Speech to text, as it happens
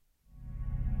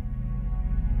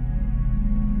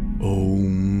Bro,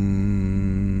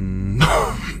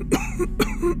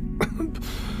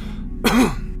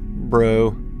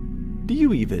 do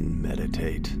you even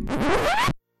meditate?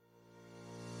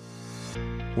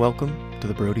 Welcome to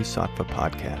the Brody Sattva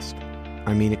podcast.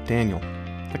 I'm Enoch Daniel.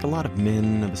 Like a lot of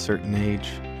men of a certain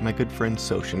age, my good friend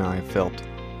Soch and I felt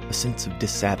a sense of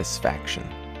dissatisfaction.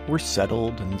 We're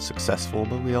settled and successful,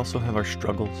 but we also have our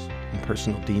struggles and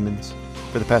personal demons.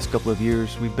 For the past couple of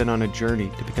years, we've been on a journey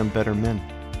to become better men.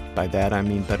 By that, I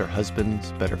mean better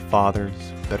husbands, better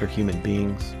fathers, better human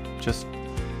beings, just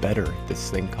better at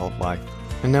this thing called life.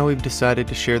 And now we've decided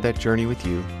to share that journey with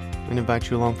you and invite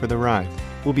you along for the ride.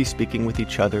 We'll be speaking with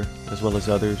each other, as well as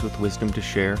others with wisdom to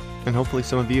share, and hopefully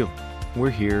some of you. We're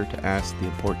here to ask the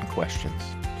important questions,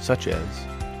 such as,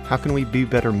 how can we be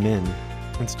better men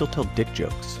and still tell dick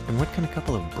jokes? And what can a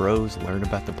couple of bros learn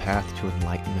about the path to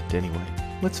enlightenment anyway?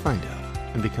 Let's find out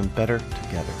and become better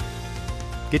together.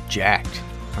 Get jacked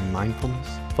on mindfulness,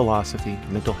 philosophy,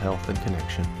 mental health, and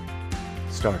connection.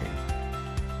 Starting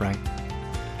right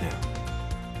now.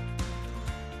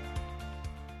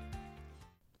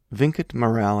 Venkat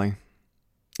Murali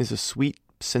is a sweet,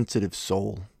 sensitive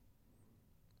soul.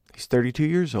 He's 32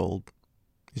 years old,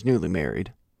 he's newly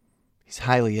married, he's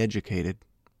highly educated,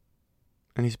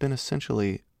 and he's been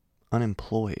essentially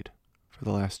unemployed for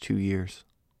the last 2 years.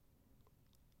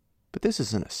 But this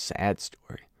isn't a sad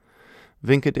story.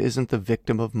 Venkat isn't the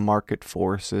victim of market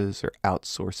forces or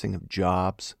outsourcing of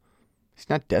jobs. He's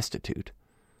not destitute.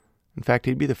 In fact,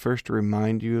 he'd be the first to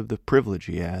remind you of the privilege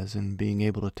he has in being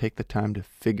able to take the time to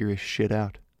figure his shit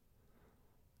out.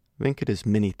 Venkat is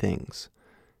many things.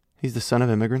 He's the son of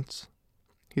immigrants.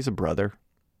 He's a brother,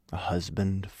 a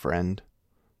husband, friend,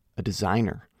 a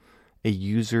designer, a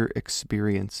user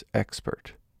experience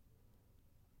expert.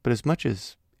 But as much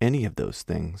as any of those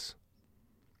things,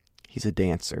 he's a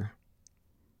dancer.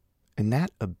 And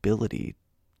that ability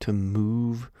to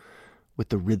move with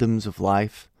the rhythms of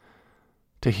life,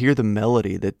 to hear the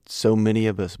melody that so many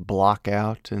of us block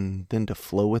out and then to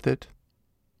flow with it,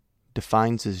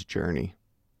 defines his journey.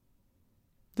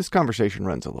 This conversation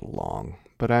runs a little long,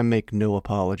 but I make no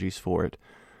apologies for it.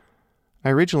 I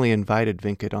originally invited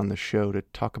Venkat on the show to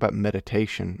talk about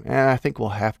meditation, and I think we'll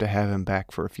have to have him back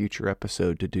for a future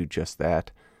episode to do just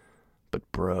that.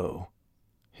 But bro,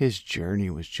 his journey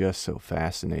was just so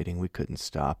fascinating we couldn't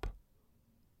stop.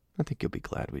 I think you'll be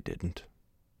glad we didn't.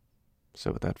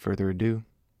 So without further ado,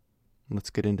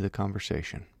 let's get into the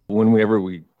conversation. Whenever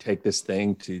we take this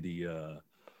thing to the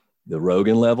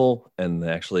Rogan level and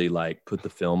actually like put the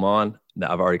film on,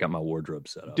 I've already got my wardrobe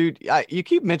set up. Dude, you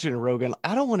keep mentioning Rogan.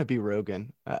 I don't want to be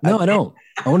Rogan. No, I don't.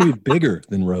 I want to be bigger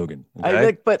than Rogan.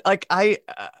 Okay?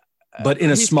 But in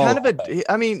a small kind of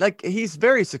a, I mean, like, he's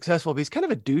very successful, but he's kind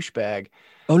of a douchebag.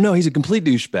 Oh no, he's a complete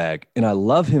douchebag, and I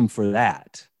love him for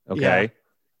that. Okay,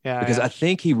 yeah, because I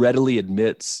think he readily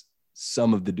admits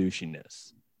some of the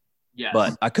douchiness. Yeah,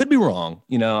 but I could be wrong.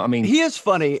 You know, I mean, he is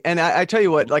funny, and I tell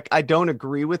you what, like, I don't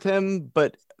agree with him,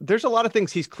 but there's a lot of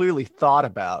things he's clearly thought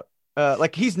about.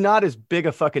 Like, he's not as big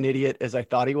a fucking idiot as I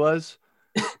thought he was.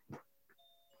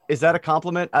 Is that a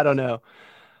compliment? I don't know.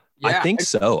 Yeah, I think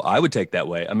so. I would take that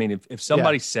way. I mean, if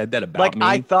somebody said that about me,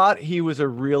 I thought he was a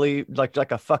really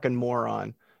like a fucking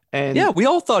moron. And yeah, we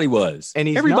all thought he was. And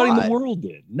everybody not. in the world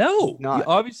did. No, he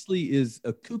obviously is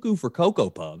a cuckoo for Cocoa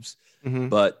Puffs,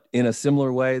 but in a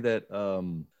similar way that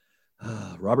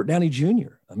Robert Downey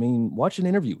Jr. I mean, watch an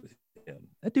interview with him.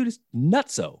 That dude is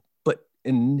nutso,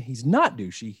 and he's not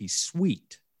douchey. He's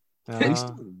sweet. He's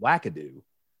still a wackadoo.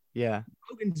 Yeah,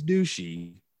 Logan's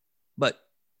douchey, but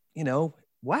you know,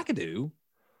 wackadoo.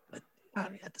 But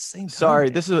at the same time. Sorry,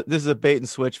 this is a bait and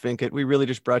switch, Venkat. We really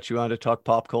just brought you on to talk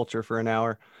pop culture for an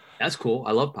hour. That's cool.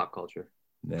 I love pop culture.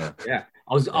 Yeah.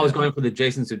 I was going for the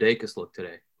Jason Sudeikis look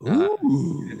today.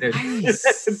 Ooh,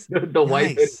 nice. the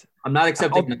white. Nice. I'm not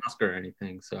accepting an Oscar or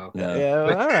anything. So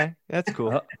yeah, all right, that's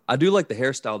cool. I do like the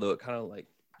hairstyle though. It kind of like.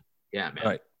 Yeah, man. All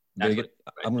right, I'm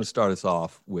going to start us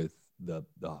off with the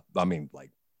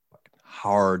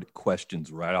hard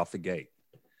questions right off the gate.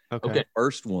 Okay.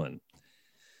 First one.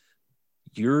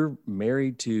 You're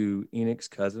married to Enoch's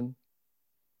cousin.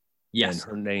 Yes.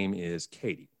 And her name is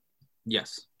Katie.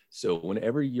 Yes. So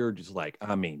whenever you're just like,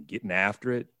 getting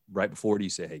after it, right before it, you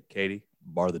say, hey, Katie,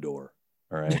 bar the door.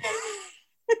 All right.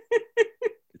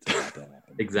 It's about that.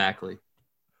 Exactly.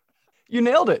 You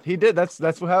nailed it. He did.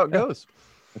 That's how it goes.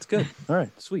 That's good. All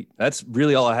right. Sweet. That's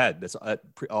really all I had. That's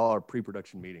all our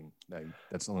pre-production meeting.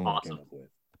 That's the only one I came up with.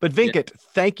 But Venkat,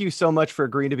 thank you so much for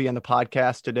agreeing to be on the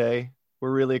podcast today. We're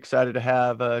really excited to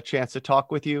have a chance to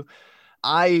talk with you.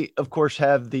 I, of course,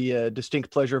 have the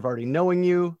distinct pleasure of already knowing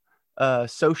you.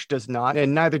 Soch does not,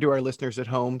 and neither do our listeners at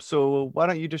home. So why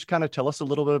don't you just kind of tell us a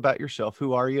little bit about yourself?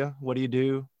 Who are you? What do you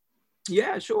do?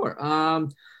 Yeah, sure.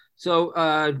 So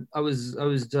I was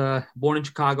born in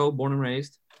Chicago, born and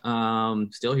raised.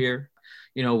 Still here.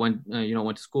 Went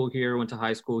to school here, went to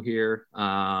high school here,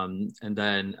 and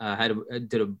then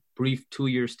did a brief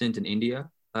 2-year stint in India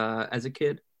as a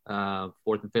kid, 4th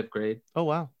and 5th grade. Oh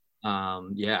wow.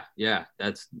 Yeah.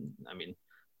 That's, I mean,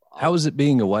 how is it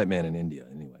being a white man in India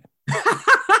anyway?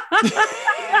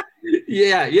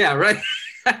 Yeah, right.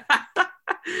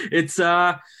 It's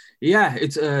like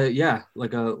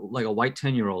a white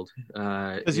 10-year-old.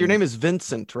 Because your name is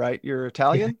Vincent, right? You're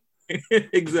Italian.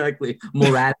 Exactly.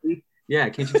 Murali. Yeah,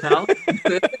 can't you tell?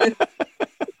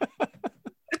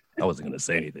 I wasn't going to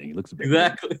say anything. He looks a bit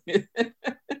exactly.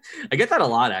 I get that a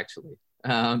lot, actually.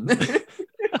 I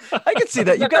can see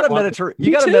that. You got a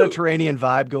Mediterranean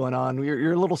vibe going on.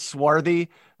 You're a little swarthy.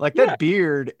 Like that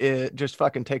beard, it just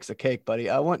fucking takes a cake, buddy.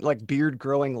 I want like beard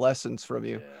growing lessons from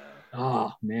you. Yeah.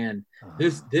 Oh man,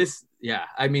 this. Yeah,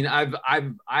 I mean,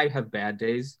 I have bad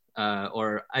days.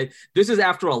 This is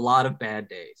after a lot of bad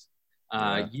days.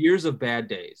 Years of bad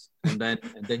days, and then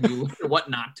you learn what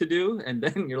not to do, and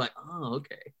then you're like, oh,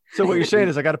 okay. So what you're saying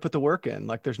is I got to put the work in.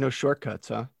 Like there's no shortcuts,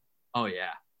 huh? Oh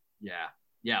yeah.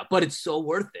 But it's so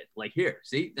worth it. Like here,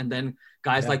 see, and then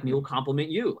guys like me will compliment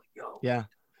you. Like, yo. Yeah.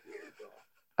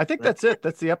 I think that's it.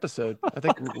 That's the episode. I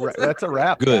think that's a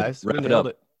wrap, Good. guys. Wrap it up.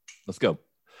 Let's go.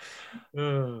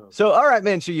 So, all right,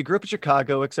 man. So you grew up in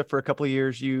Chicago, except for a couple of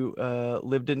years you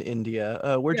lived in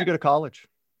India. Where'd you go to college?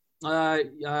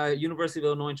 University of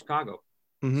Illinois in Chicago.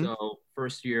 Mm-hmm. So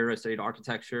first year I studied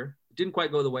architecture. It didn't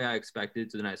quite go the way I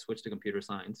expected. So then I switched to computer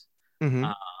science. Mm-hmm.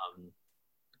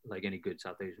 Like any good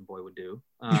South Asian boy would do.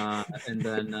 And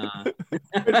then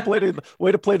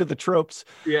way to play to the tropes.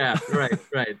 Yeah,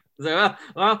 right. So,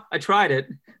 well, I tried it.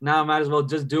 Now I might as well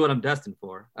just do what I'm destined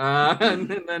for.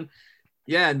 And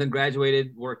then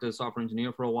graduated, worked as a software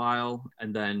engineer for a while,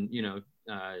 and then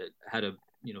had a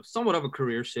somewhat of a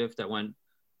career shift that went.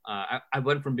 I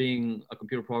went from being a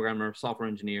computer programmer, software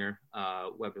engineer,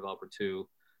 web developer to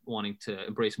wanting to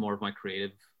embrace more of my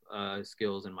creative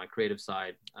skills and my creative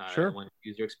side. Sure. When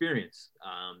user experience,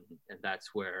 and that's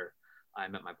where I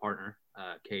met my partner,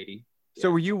 Katie.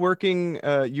 So were you working?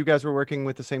 You guys were working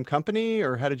with the same company,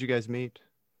 or how did you guys meet?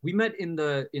 We met in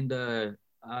the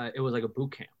it was like a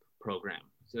boot camp program.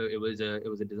 So it was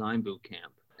a design boot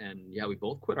camp, and yeah, we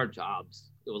both quit our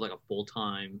jobs. It was like a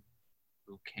full-time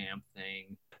boot camp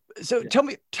thing. So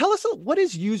tell us what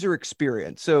is user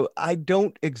experience? So I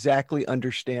don't exactly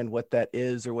understand what that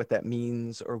is or what that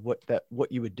means or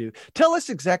what you would do. Tell us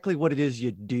exactly what it is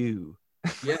you do.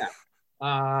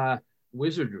 Yeah.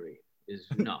 Wizardry is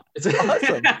no. It's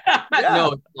awesome. Yeah.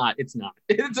 No, it's not. It's not.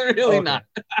 It's really not.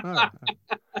 Oh.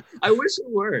 I wish it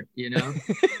were,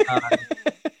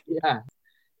 yeah.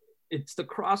 It's the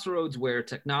crossroads where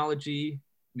technology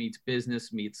meets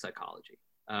business meets psychology.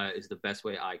 Is the best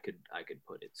way I could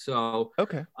put it. So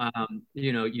okay,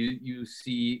 you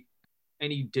see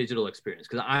any digital experience,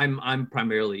 because I'm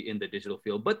primarily in the digital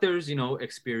field, but there's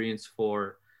experience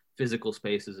for physical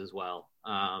spaces as well.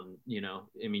 I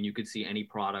mean, you could see any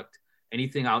product,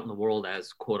 anything out in the world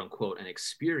as quote unquote an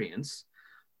experience.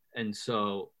 And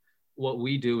so what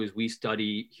we do is we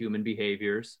study human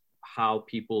behaviors, how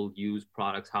people use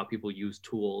products, how people use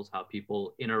tools, how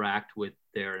people interact with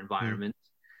their environment.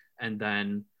 And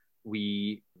then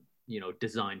we,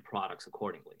 design products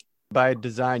accordingly. By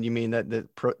design, you mean that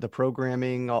the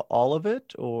programming, all of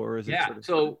it, or is it? Yeah.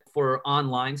 So for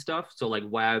online stuff, so like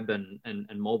web and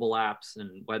mobile apps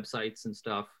and websites and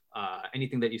stuff,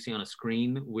 anything that you see on a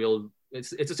screen,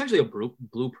 it's essentially a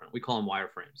blueprint. We call them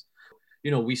wireframes.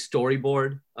 We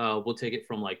storyboard. We'll take it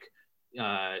from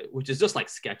which is just like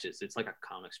sketches. It's like a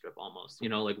comic strip almost.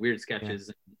 Like weird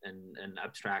sketches and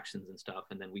abstractions and stuff,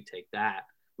 and then we take that.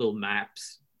 Little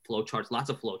maps, flow charts, lots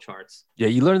of flow charts. Yeah,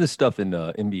 you learn this stuff in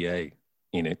MBA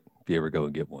in it. If you ever go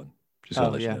and get one, just to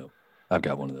let you know. I've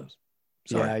got one of those.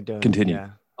 Sorry. Yeah, I don't. Continue.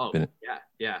 Yeah. Oh,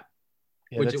 yeah.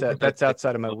 That's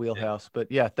outside of my wheelhouse, but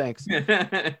yeah, thanks.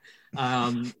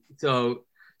 So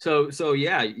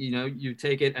yeah, you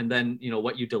take it, and then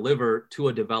what you deliver to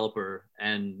a developer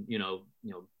and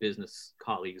business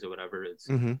colleagues or whatever. It's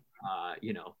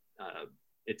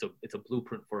it's a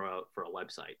blueprint for a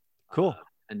website. Cool.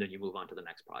 And then you move on to the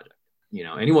next project.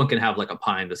 Anyone can have like a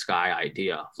pie in the sky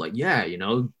idea of like,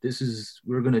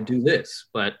 we're going to do this.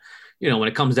 But, when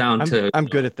it comes down to, I'm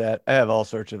good at that. I have all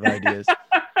sorts of ideas.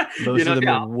 Most of them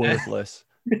are worthless.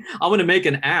 I want to make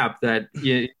an app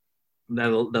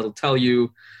that'll tell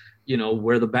you,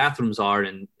 where the bathrooms are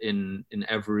in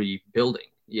every building,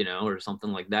 or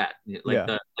something like that,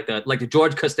 like the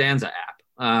George Costanza app.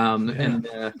 And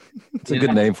it's a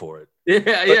good name for it.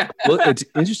 Yeah. Well, it's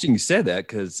interesting you said that,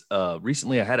 because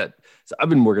recently I've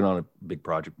been working on a big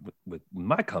project with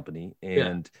my company,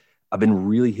 and I've been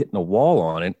really hitting a wall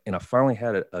on it. And I finally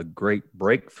had a great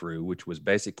breakthrough, which was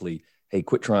basically, hey,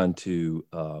 quit trying to,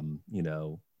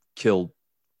 kill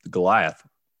the Goliath,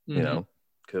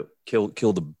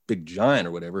 kill the big giant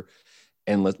or whatever.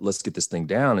 And let's get this thing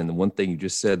down. And the one thing you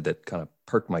just said that kind of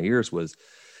perked my ears was,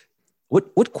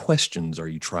 what questions are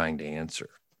you trying to answer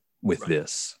with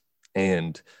this?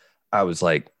 And I was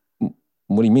like,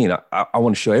 what do you mean? I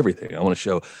want to show everything. I want to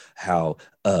show how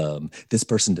this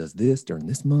person does this during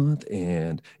this month,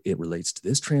 and it relates to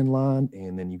this trend line.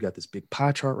 And then you got this big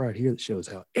pie chart right here that shows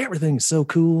how everything is so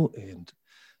cool. And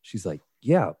she's like,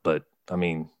 yeah, but I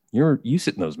mean, you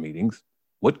sit in those meetings.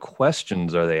 What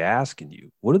questions are they asking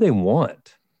you? What do they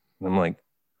want? And I'm like,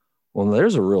 well,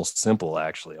 there's a real simple,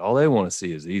 actually. All they want to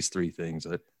see is these three things.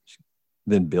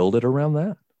 Then build it around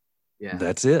that. Yeah.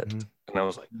 That's it. Mm-hmm. And I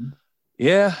was like,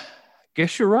 yeah,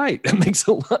 guess you're right. That makes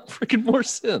a lot freaking more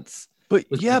sense. But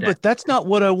but that's not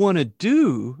what I want to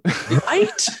do.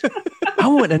 Right? I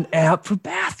want an app for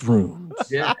bathrooms.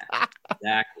 Yeah,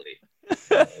 exactly.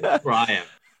 Brian.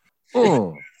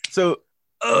 So,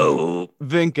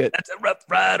 Venkat. That's a Rough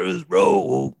Riders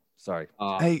roll. Sorry.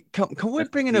 Hey, come we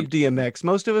bringing up DMX.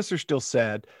 Most of us are still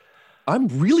sad. I'm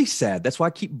really sad. That's why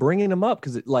I keep bringing him up,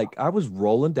 because I was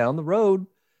rolling down the road,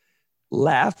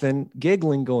 laughing,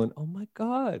 giggling, going, oh my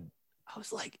God. I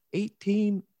was like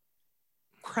 18,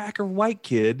 cracker white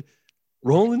kid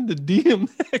rolling the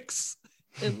DMX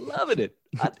and loving it.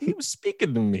 He was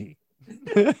speaking to me.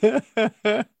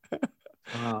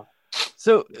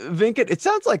 So, Venkat, it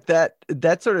sounds like that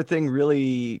sort of thing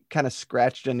really kind of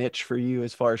scratched an itch for you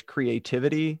as far as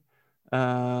creativity.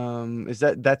 Is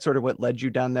that sort of what led you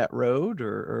down that road,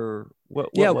 or what?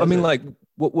 Yeah, I mean, like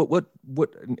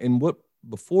what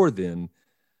before then,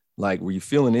 like, were you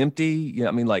feeling empty? Yeah,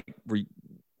 I mean, like,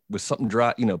 was something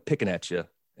dry, picking at you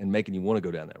and making you want to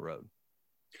go down that road?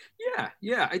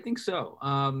 Yeah, I think so.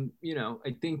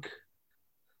 I think,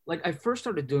 like, I first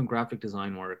started doing graphic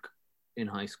design work in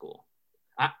high school.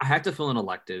 I had to fill an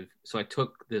elective, so I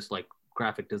took this like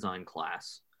graphic design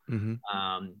class. Mm-hmm.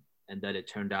 And then it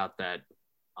turned out that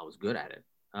I was good at it.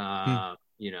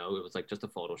 It was like just a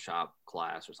Photoshop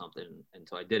class or something. And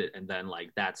so I did it. And then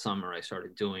like that summer I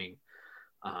started doing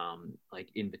like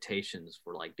invitations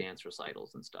for like dance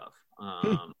recitals and stuff.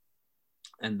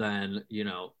 And then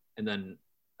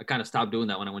I kind of stopped doing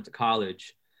that when I went to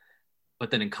college. But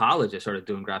then in college, I started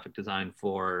doing graphic design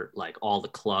for like all the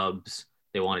clubs.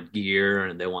 They wanted gear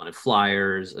and they wanted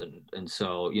flyers. And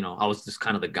so, I was just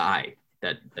kind of the guy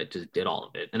that just did all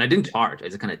of it. And I didn't charge. I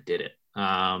just kind of did it.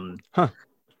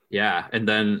 Yeah. And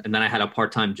then I had a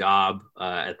part-time job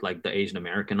at like the Asian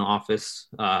American office.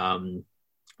 And,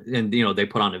 they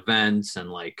put on events and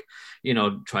like,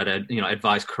 try to,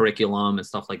 advise curriculum and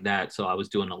stuff like that. So I was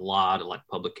doing a lot of like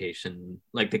publication,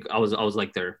 like I was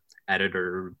like their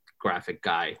editor, graphic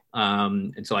guy.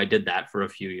 And so I did that for a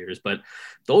few years, but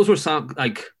those were some,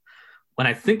 like, when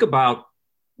I think about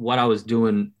what I was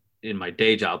doing in my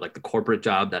day job, like the corporate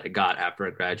job that I got after I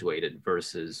graduated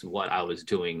versus what I was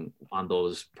doing on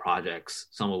those projects,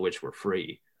 some of which were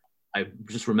free, I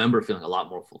just remember feeling a lot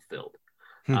more fulfilled.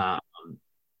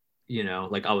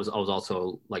 Like I was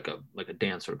also like a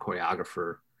dancer,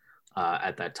 choreographer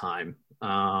at that time.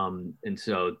 And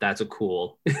so that's a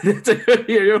cool,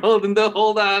 you're holding the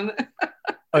hold on.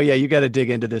 Oh yeah. You got to dig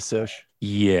into this, Sosh.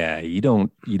 Yeah. You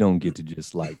don't get to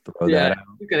just like throw that out.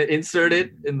 You got to insert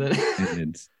it in the,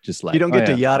 it's just like, you don't get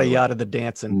to yada the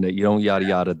dancing. You don't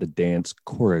yada the dance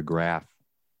choreograph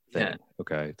thing. Yeah.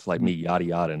 Okay. It's like me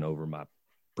yadaing over my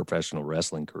professional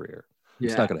wrestling career.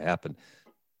 It's not going to happen.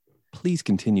 Please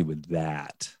continue with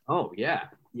that. Oh yeah.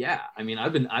 Yeah. I mean,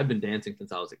 I've been dancing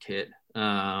since I was a kid.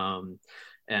 As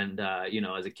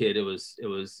a kid, it was,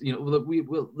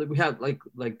 we had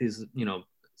like these,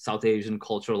 South Asian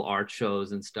cultural art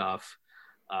shows and stuff.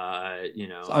 I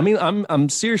mean, I'm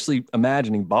seriously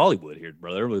imagining Bollywood here,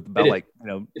 brother, with about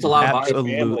it's a lot of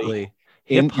absolutely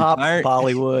hip hop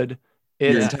Bollywood.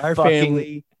 It's entire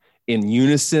family in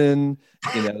unison.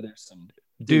 There's some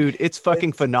dude. It's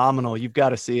fucking phenomenal. You've got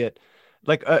to see it.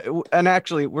 Like, and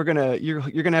actually, you're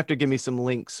gonna have to give me some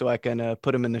links so I can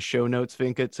put them in the show notes,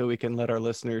 Venkat, so we can let our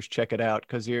listeners check it out,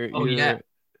 because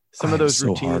some of those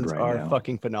routines are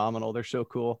fucking phenomenal. They're so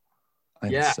cool.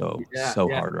 I'm so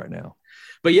hard right now.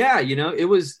 But yeah, it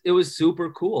was super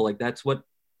cool. Like that's what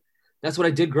I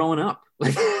did growing up.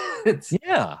 Like,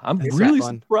 I'm really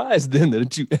surprised then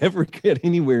that you ever get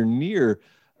anywhere near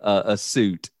a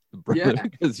suit, brother,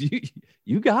 because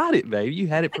you got it, baby. You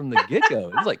had it from the get-go.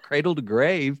 It was like cradle to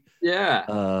grave.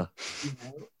 Yeah.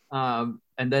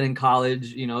 And then in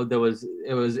college, there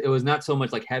it was not so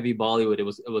much like heavy Bollywood. It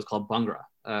was called Bhangra,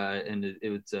 and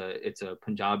it's a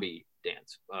Punjabi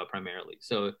dance primarily.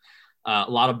 So a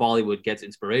lot of Bollywood gets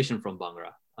inspiration from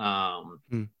Bhangra.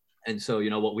 And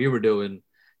so what we were doing,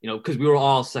 because we were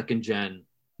all second gen.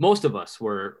 Most of us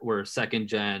were second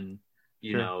gen.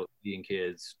 Being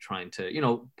kids, trying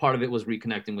to, part of it was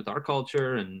reconnecting with our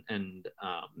culture, and then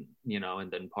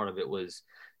part of it was,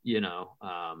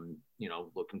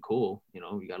 looking cool.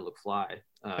 You got to look fly.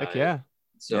 Heck yeah.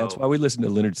 So that's why we listen to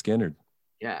Leonard Skinner.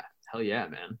 Yeah, hell yeah,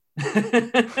 man.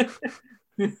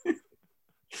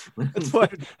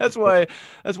 That's why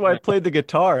I played the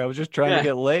guitar. I was just trying to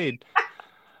get laid.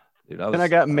 Dude, I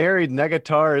got married, and that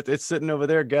guitar, it's sitting over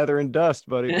there gathering dust,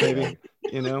 buddy, baby.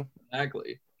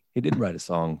 Exactly. He did write a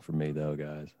song for me, though,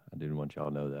 guys. I didn't want y'all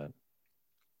to know that.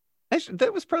 Actually,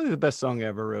 that was probably the best song I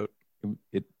ever wrote.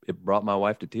 It brought my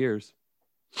wife to tears.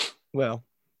 Well,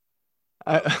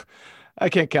 I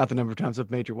can't count the number of times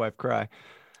I've made your wife cry.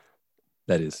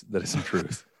 That is the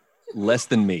truth. Less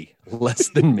than me.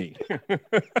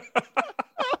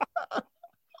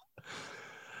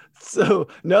 So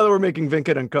now that we're making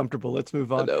Venkat uncomfortable, let's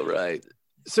move on. I know, right?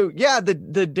 So yeah, the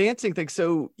dancing thing.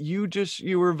 So you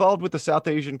were involved with the South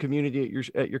Asian community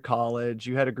at your college.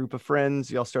 You had a group of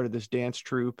friends. Y'all started this dance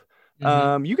troupe.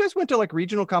 Mm-hmm. You guys went to like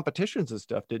regional competitions and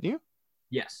stuff, didn't you?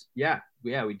 Yes. Yeah,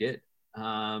 we did.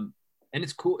 And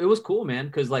it's cool. It was cool, man.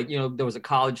 Cause like, there was a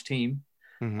college team,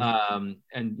 mm-hmm.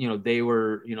 And they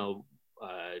were,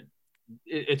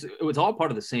 it was all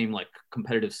part of the same like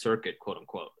competitive circuit, quote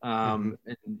unquote. Mm-hmm.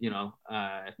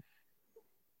 And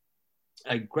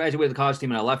I graduated the college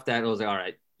team and I left that. And I was like, all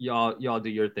right, y'all do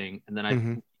your thing. And then I,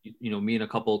 mm-hmm. Me and a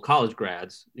couple of college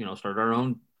grads, started our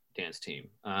own dance team.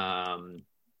 That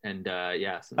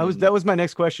was my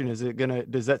next question. Is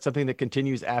that something that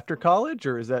continues after college,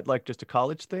 or is that like just a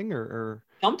college thing or?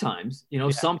 Sometimes,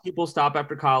 some people stop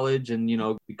after college and,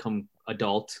 become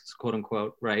adults, quote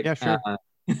unquote. Right. Yeah, sure.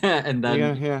 And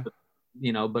then,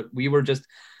 but we were just,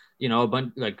 a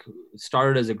bunch like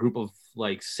started as a group of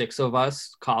like 6 of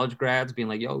us college grads being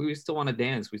like, yo, we still want to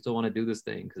dance. We still want to do this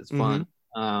thing because it's fun.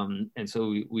 Mm-hmm. And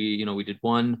so we did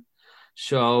one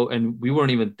show and we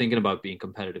weren't even thinking about being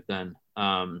competitive then.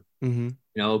 Mm-hmm.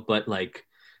 But like,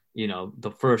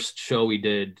 the first show we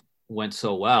did went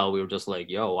so well, we were just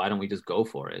like, yo, why don't we just go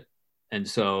for it? And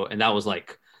that was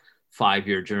like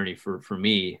 5-year journey for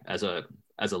me as a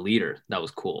leader. That was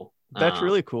cool. That's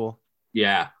really cool.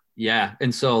 Yeah. Yeah.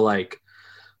 And so like,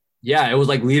 yeah, it was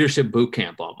like leadership boot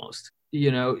camp almost,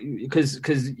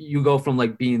 because you go from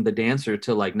like being the dancer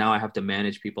to like, now I have to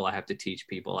manage people. I have to teach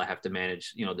people. I have to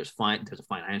manage, there's a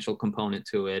financial component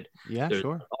to it. Yeah, there's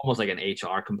sure. Almost like an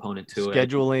HR component to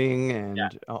Scheduling and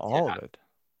all of it,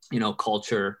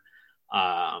 culture.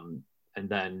 And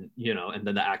then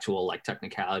the actual like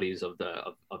technicalities of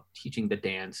teaching the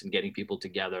dance and getting people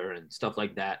together and stuff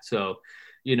like that. So,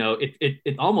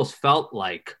 it almost felt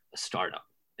like a startup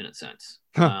in a sense.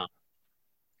 Huh.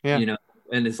 Yeah.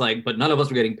 And it's like, but none of us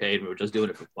were getting paid. We were just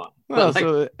doing it for fun. Well,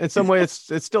 so in some way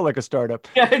it's still like a startup.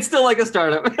 Yeah, it's still like a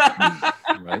startup.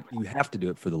 Right. You have to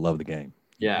do it for the love of the game.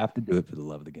 Yeah. You have to do it for the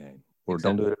love of the game, or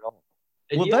don't do it at all.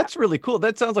 Well, that's really cool.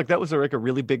 That sounds like that was like a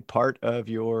really big part of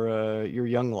your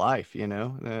young life,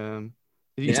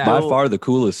 It's by far the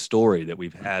coolest story that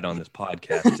we've had on this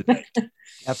podcast today.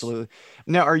 Absolutely.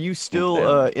 Now, are you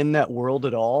still in that world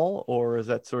at all, or is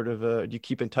that sort of do you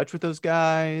keep in touch with those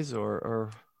guys,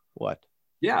 or what?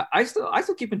 Yeah, I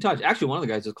still keep in touch. Actually, one of the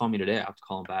guys just called me today. I have to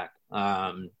call him back.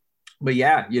 But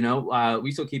yeah,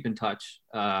 we still keep in touch.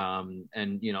 And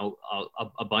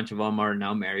a bunch of them are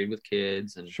now married with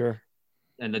kids, and sure.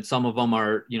 And then some of them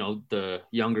are, the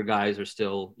younger guys are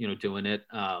still, doing it.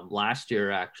 Last year,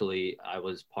 actually, I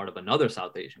was part of another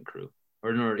South Asian crew.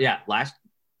 Or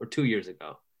 2 years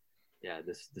ago. Yeah,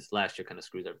 this last year kind of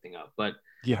screws everything up. But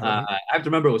yeah, right. I have to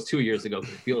remember it was 2 years ago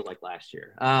because it feels like last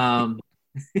year.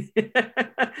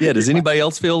 Yeah, does anybody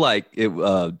else feel like it?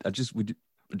 We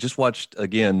just watched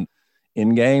again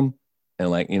Endgame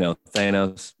and like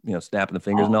Thanos, snapping the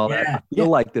fingers and all that. I feel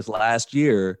like this last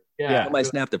year. Yeah, somebody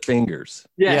snapped their fingers.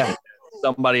 Yeah.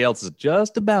 Somebody else is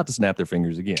just about to snap their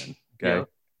fingers again. Okay.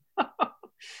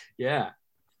 Yeah.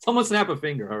 Someone snap a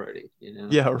finger already.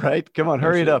 Yeah, right. Come on,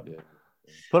 hurry it up. Yeah.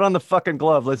 Put on the fucking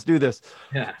glove. Let's do this.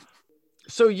 Yeah.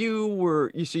 So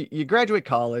you graduate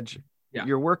college. Yeah.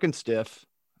 You're working stiff.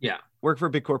 Yeah. Work for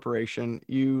a big corporation.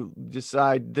 You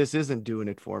decide this isn't doing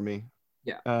it for me.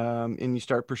 Yeah. And you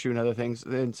start pursuing other things.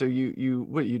 And so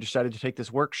you decided to take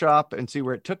this workshop and see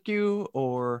where it took you,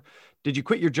 or did you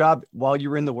quit your job while you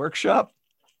were in the workshop?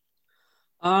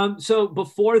 So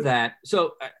before that,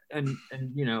 and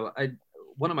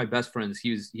one of my best friends,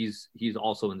 he's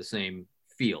also in the same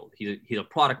field. He's a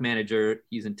product manager.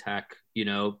 He's in tech,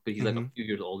 but he's like a few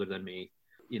years older than me.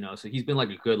 So he's been like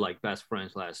a good, like, best friend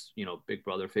slash, big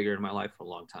brother figure in my life for a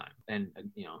long time. And,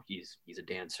 he's a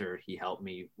dancer. He helped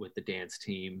me with the dance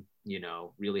team,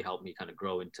 really helped me kind of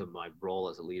grow into my role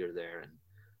as a leader there. And,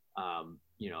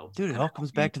 dude, it all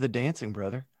comes back to the dancing,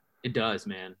 brother. It does,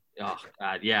 man. Oh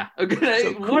God. Yeah. Okay.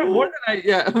 So cool. more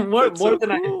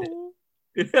than I,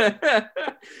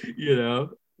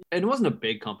 and it wasn't a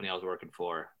big company I was working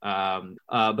for.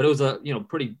 But it was a,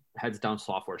 pretty heads down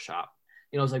software shop.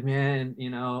 I was like, man,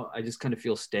 I just kind of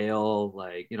feel stale.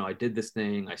 Like, I did this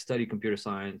thing, I studied computer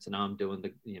science, and now I'm doing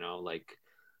the, like,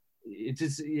 it's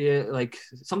just, like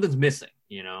something's missing,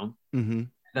 And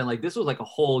then, like, this was like a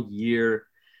whole year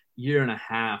and a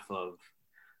half of,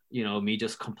 me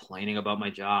just complaining about my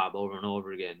job over and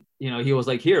over again. He was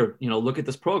like, here, look at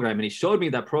this program. And he showed me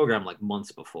that program like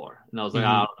months before. And I was like,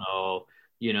 I don't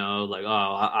know, like,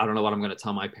 oh, I don't know what I'm going to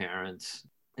tell my parents.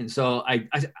 And so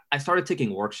I started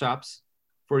taking workshops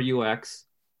for UX,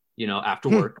 after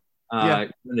work.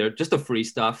 They're just the free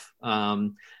stuff.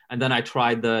 And then I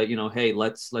tried the, hey,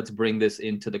 let's bring this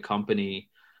into the company.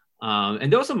 And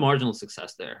there was some marginal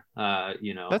success there.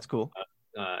 That's cool.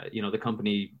 The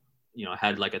company,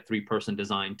 had like a 3-person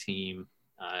design team,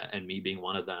 and me being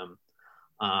one of them,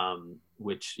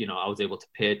 which, I was able to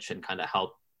pitch and kind of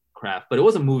help craft, but it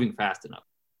wasn't moving fast enough.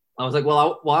 I was like,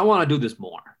 well, I want to do this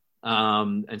more.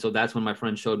 And so that's when my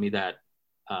friend showed me that,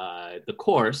 the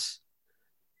course,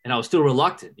 and I was still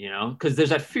reluctant, because there's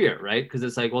that fear, right? Because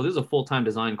it's like, well, this is a full-time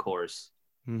design course.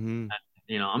 And,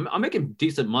 I'm making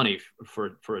decent money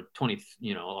for a 20,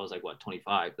 I was like, what,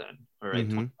 25 then, or right,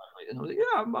 25. And I was like,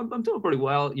 yeah, I'm doing pretty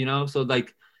well, So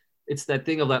like, it's that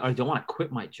thing of like, I don't want to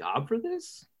quit my job for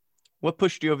this. What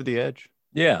pushed you over the edge?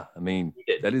 Yeah, I mean,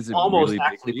 that is almost really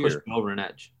actually big pushed me over an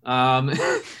edge.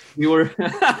 We were.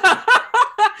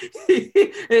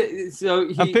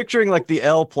 I'm picturing like the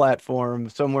L platform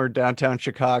somewhere downtown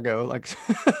Chicago, like.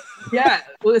 Yeah,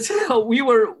 well, so we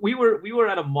were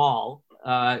at a mall,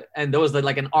 and there was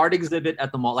like an art exhibit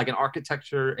at the mall, like an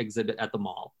architecture exhibit at the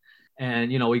mall.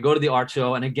 And we go to the art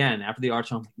show, and again after the art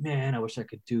show, I'm like, man, I wish I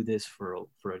could do this for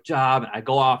a job. And I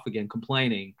go off again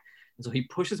complaining, and so he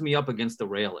pushes me up against the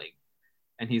railing,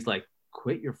 and he's like,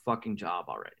 quit your fucking job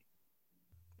already.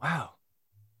 Wow.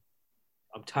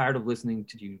 I'm tired of listening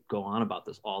to you go on about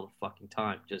this all the fucking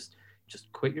time. Just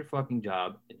quit your fucking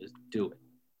job and just do it.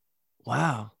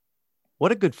 Wow.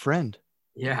 What a good friend.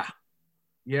 Yeah.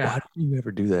 Why did you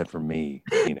ever do that for me?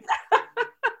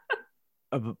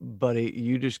 Buddy,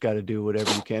 you just got to do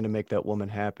whatever you can to make that woman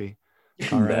happy.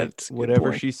 All right.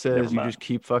 Whatever she says, you just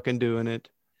keep fucking doing it.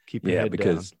 Keep your head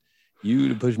down.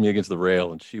 You pushed me against the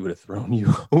rail, and she would have thrown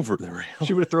you over the rail.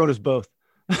 She would have thrown us both.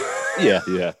 Yeah.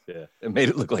 It made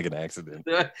it look like an accident.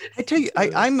 I tell you,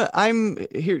 I'm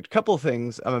here. A couple of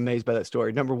things I'm amazed by that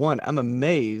story. Number one, I'm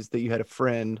amazed that you had a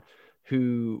friend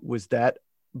who was that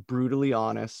brutally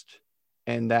honest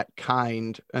and that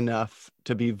kind enough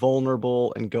to be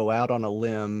vulnerable and go out on a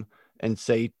limb and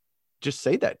say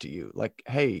that to you. Like,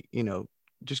 hey,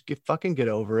 just fucking get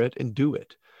over it and do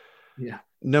it. Yeah.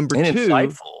 Number and two,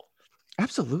 insightful.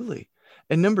 Absolutely.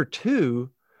 And number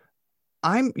two,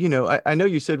 I know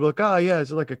you said, look,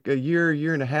 it's like a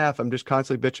year and a half. I'm just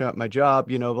constantly bitching about my job,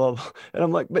 blah, blah. And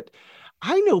I'm like, but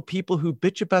I know people who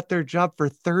bitch about their job for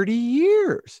 30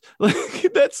 years.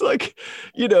 Like, that's like,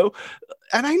 and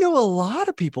I know a lot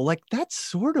of people, like, that's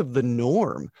sort of the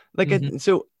norm. Like,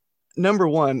 so number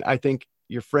one, I think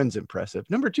your friend's impressive.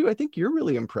 Number two, I think you're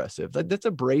really impressive. That's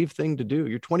a brave thing to do.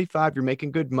 You're 25, you're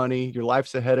making good money, your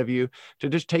life's ahead of you, to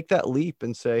just take that leap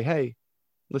and say, hey,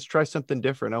 let's try something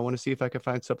different. I want to see if I can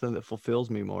find something that fulfills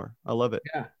me more. I love it.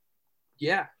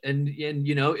 Yeah. And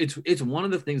it's one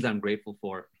of the things that I'm grateful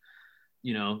for,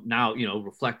 now,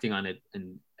 reflecting on it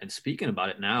and speaking about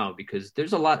it now, because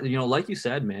there's a lot, like you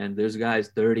said, man, there's guys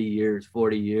 30 years,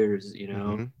 40 years,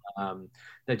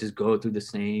 that just go through the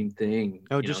same thing.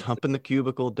 Just humping the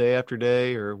cubicle day after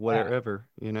day or whatever,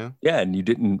 Yeah. And you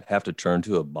didn't have to turn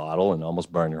to a bottle and almost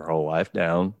burn your whole life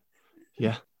down.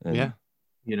 Yeah.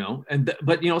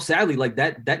 But sadly, like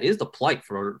that is the plight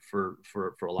for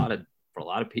a lot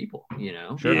of people,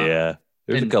 Sure. Yeah.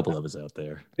 There's a couple of us out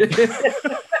there.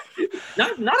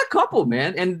 Not a couple,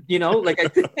 man. And like I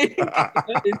think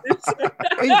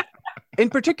In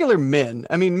particular, men.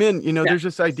 I mean, men, there's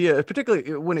this idea,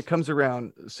 particularly when it comes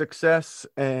around success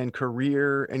and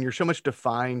career, and you're so much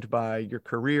defined by your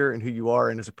career and who you are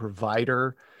and as a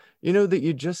provider, that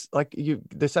you just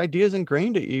this idea is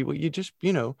ingrained at you. You just,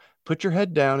 put your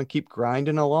head down and keep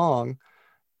grinding along.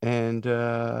 And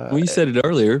well, you said it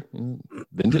earlier,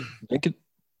 Venkat,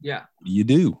 yeah, you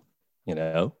do,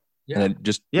 Yeah. And it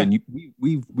just, and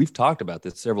we've talked about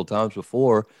this several times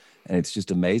before, and it's just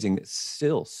amazing. It's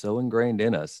still so ingrained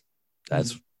in us.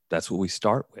 That's what we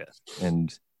start with,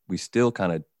 and we still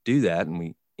kind of do that. And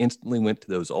we instantly went to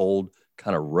those old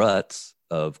kind of ruts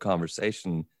of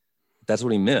conversation. That's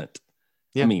what he meant.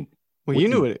 Yeah. I mean, well, you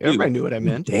knew it. Everybody knew what I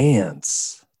meant.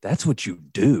 Dance. That's what you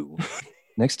do.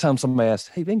 Next time somebody asks,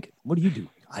 "Hey, Venkat, what do you do?"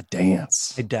 I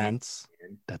dance. I dance.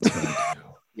 That's what I do.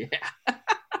 Yeah.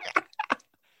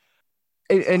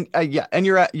 And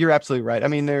you're absolutely right. I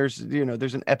mean, there's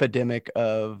an epidemic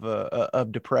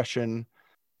of depression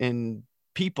in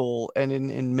people and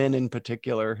in men in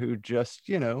particular who just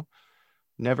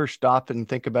never stop and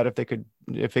think about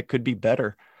if it could be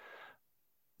better.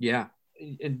 Yeah.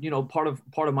 And part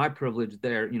of my privilege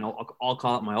there, I'll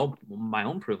call it my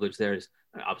own privilege there is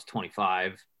I was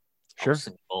 25. Sure. I was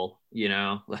single,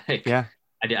 yeah.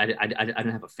 I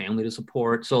didn't have a family to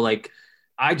support. So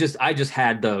I just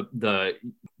had the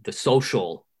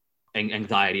social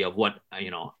anxiety of what,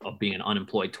 of being an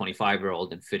unemployed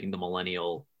 25-year-old and fitting the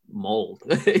millennial mold.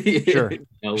 Sure.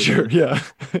 Sure. Yeah.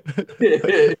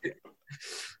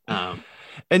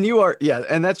 And you are,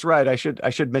 and that's right. I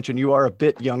should mention you are a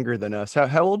bit younger than us.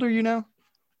 How old are you now?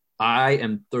 I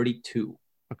am 32.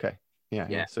 Okay.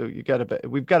 Yeah. So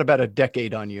we've got about a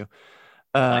decade on you.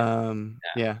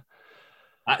 Yeah.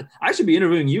 I should be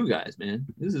interviewing you guys, man.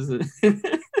 This is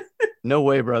no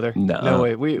way, brother. No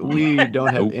way. We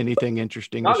don't have anything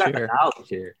interesting to share.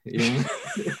 Here,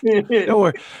 Don't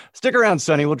worry. Stick around,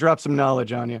 Sonny. We'll drop some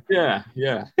knowledge on you. Yeah.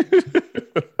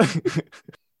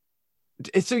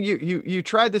 So you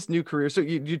tried this new career. So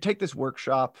you take this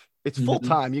workshop. It's full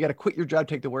time. You got to quit your job,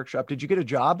 take the workshop. Did you get a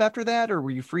job after that, or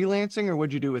were you freelancing, or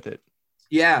what'd you do with it?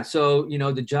 Yeah. So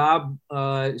the job.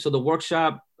 So the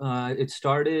workshop. It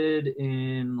started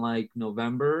in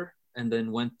November and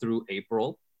then went through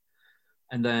April,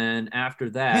 and then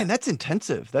after that. Man, that's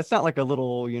intensive. That's not like a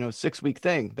little 6-week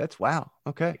thing. That's wow.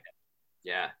 Okay.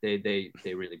 Yeah, they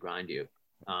really grind you,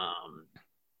 and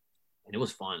it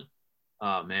was fun.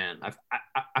 Oh man, I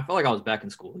felt like I was back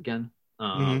in school again.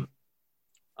 And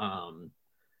I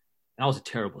was a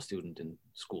terrible student in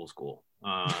school.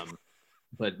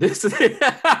 But this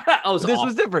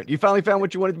was different. You finally found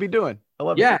what you wanted to be doing. I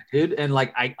love it. Yeah, dude. And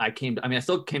I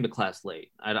still came to class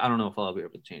late. I don't know if I'll be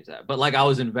able to change that, but I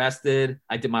was invested.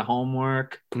 I did my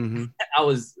homework. I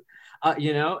was,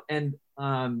 and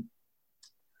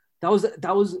that was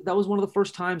one of the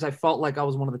first times I felt like I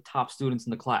was one of the top students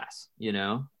in the class,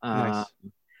 Nice.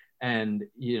 And,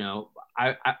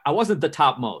 I wasn't the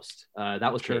top most.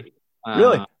 That was sure. Katie.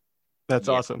 Really? That's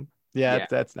awesome. Yeah,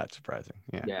 that's not surprising.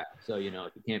 Yeah. Yeah. So, if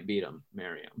you can't beat them,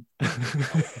 marry them.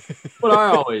 What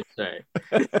I always say.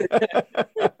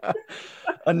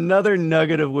 Another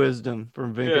nugget of wisdom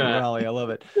from Venkat Murali. I love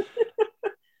it.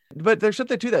 But there's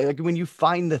something to that. Like when you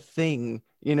find the thing,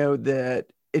 that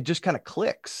it just kind of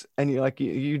clicks, and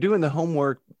you're doing the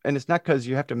homework, and it's not because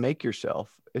you have to make yourself.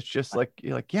 It's just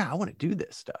you're like, yeah, I want to do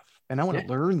this stuff, and I want to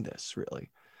learn this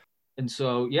really. And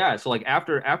so,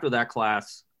 after that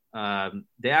class,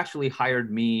 they actually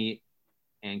hired me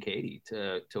and Katie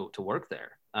to work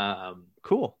there.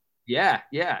 Cool. Yeah.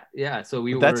 So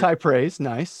that's high praise.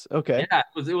 Nice. Okay. Yeah,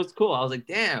 it was cool. I was like,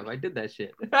 damn, I did that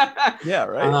shit. Yeah.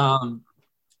 Right.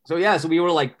 So we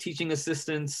were teaching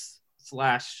assistants /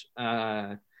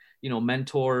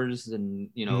 mentors and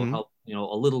help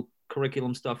a little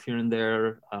curriculum stuff here and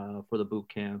there for the boot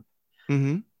camp.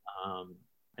 And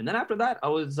then after that, I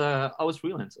was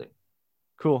freelancing.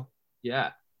 Cool.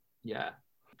 Yeah.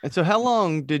 And so how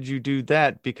long did you do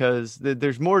that? Because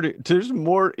there's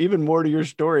even more to your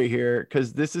story here,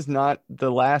 because this is not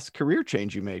the last career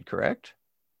change you made, correct?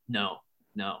 No.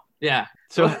 Yeah.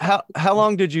 So how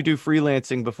long did you do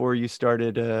freelancing before you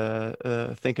started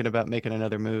thinking about making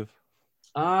another move?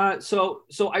 So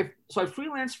I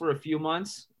freelanced for a few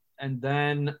months, and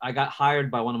then I got hired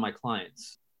by one of my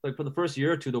clients. For the first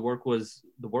year or two, the work was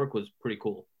pretty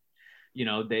cool.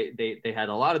 They had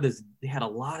a lot of this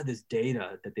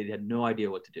data that they had no idea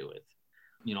what to do with,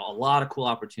 a lot of cool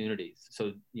opportunities.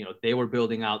 So, they were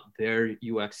building out their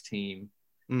UX team.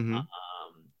 And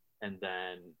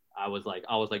then I was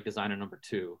designer number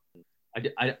 2.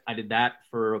 I did that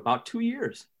for about 2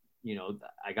 years.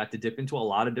 I got to dip into a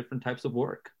lot of different types of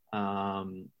work.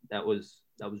 That was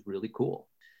really cool.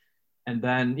 And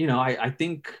then, you know, I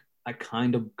think I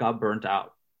kind of got burnt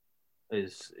out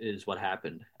is what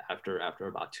happened after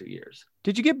about 2 years.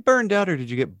 Did you get burned out or did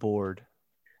you get bored?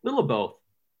 A little of both.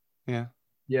 Yeah.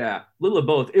 Yeah, a little of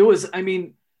both. It was, I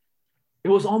mean, it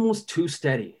was almost too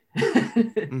steady.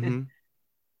 Mm-hmm.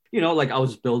 You know, like I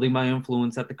was building my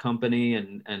influence at the company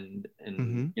and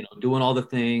Mm-hmm. you know, doing all the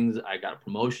things. I got a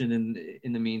promotion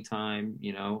in the meantime,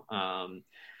 you know,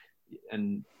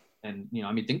 and you know,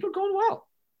 I mean, things were going well.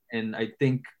 And I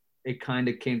think it kind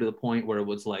of came to the point where it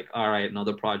was like, all right,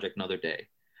 another project, another day.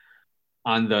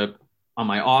 On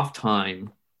my off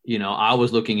time, you know, I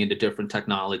was looking into different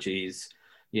technologies.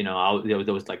 You know,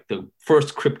 there was like the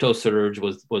first crypto surge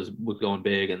was going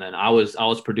big, and then I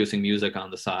was producing music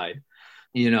on the side,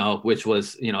 you know, which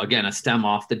was, you know, again, a stem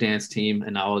off the dance team,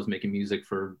 and I was making music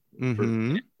for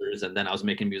dancers, and then I was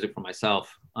making music for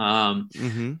myself. And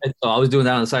so I was doing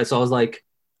that on the side. So I was like,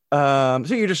 so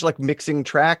you're just like mixing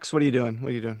tracks. What are you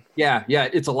doing? Yeah,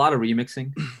 it's a lot of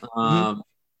remixing.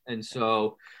 And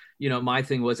so, you know, my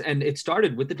thing was, and it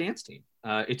started with the dance team.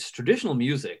 It's traditional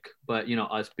music, but, you know,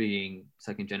 us being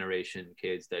second generation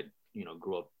kids that, you know,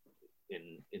 grew up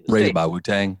in the raised States. by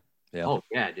Wu-Tang. Yeah. Oh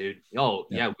yeah, dude. Oh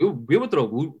yeah. We would throw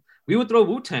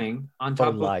Wu-Tang on top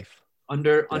of life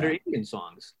under Indian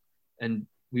songs, and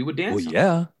we would dance. Well,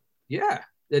 yeah. Yeah.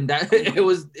 And that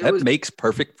it makes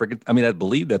perfect freaking. I mean, I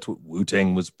believe that's what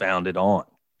Wu-Tang was founded on.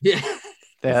 Yeah.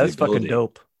 Yeah, that's fucking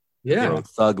dope. Yeah. You know,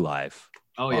 thug life.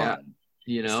 Oh yeah.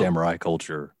 You know, samurai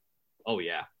culture. Oh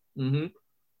yeah. Mm-hmm.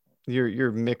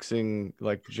 You're mixing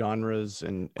like genres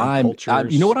and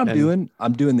cultures. You know what I'm doing?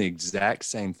 I'm doing the exact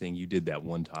same thing you did that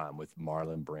one time with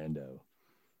Marlon Brando.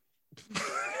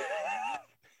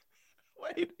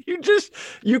 Wait,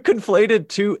 you conflated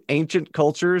two ancient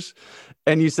cultures,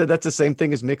 and you said that's the same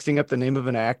thing as mixing up the name of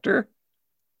an actor?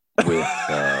 With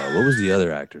what was the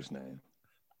other actor's name?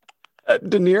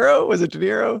 De Niro? Was it De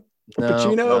Niro? No,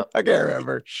 Pacino? no. I can't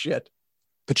remember. Shit.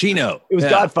 Pacino. It was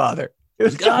Godfather. It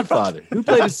was Godfather. Who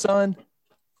played his son?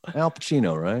 Al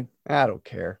Pacino, right? I don't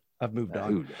care. I've moved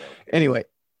on. Who? Anyway.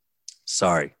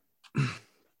 Sorry.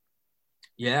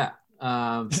 Yeah.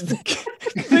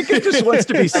 Venkat just wants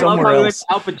to be somewhere else.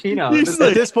 Al Pacino.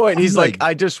 At this point, he's like,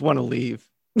 I just want to leave.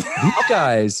 These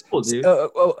guys. Cool, dude.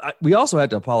 We also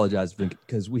had to apologize, Venkat,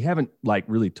 because we haven't like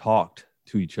really talked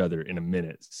to each other in a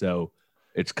minute. So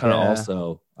it's kind of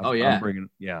also.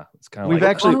 It's kind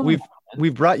of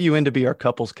we've brought you in to be our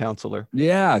couples counselor.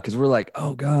 Yeah, because we're like,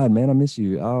 oh God, man, I miss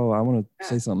you. Oh, I want to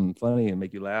say something funny and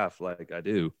make you laugh like I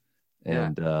do,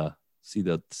 and see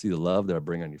the love that I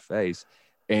bring on your face.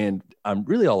 And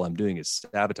all I'm doing is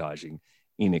sabotaging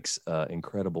Enoch's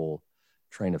incredible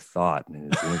train of thought in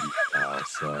his interview style.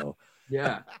 So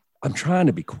yeah, I'm trying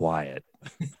to be quiet.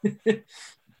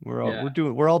 We're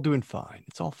all doing fine.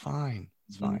 It's all fine.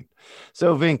 It's fine.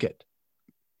 So Venkat,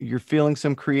 you're feeling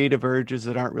some creative urges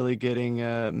that aren't really getting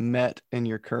met in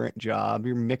your current job.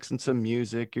 You're mixing some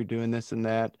music. You're doing this and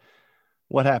that.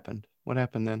 What happened? What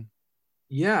happened then?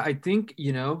 Yeah, I think,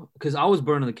 you know, because I was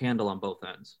burning the candle on both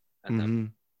ends at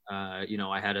them. You know,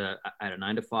 I had a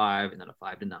 9 to 5 and then a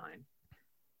 5 to 9,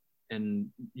 and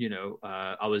you know,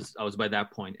 I was by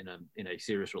that point in a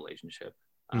serious relationship,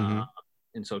 and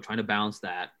so trying to balance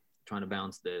that, trying to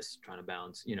balance this, trying to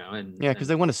balance, you know, and yeah, because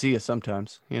they want to see you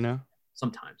sometimes, you know,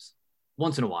 sometimes,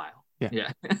 once in a while,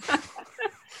 yeah.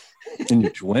 In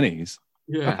your 20s,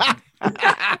 yeah,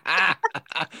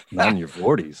 not in your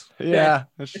 40s. Yeah,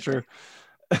 that's true.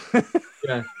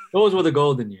 Yeah, those were the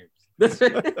golden years.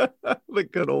 The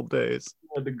good old days.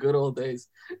 The good old days.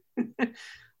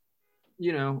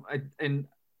 You know, I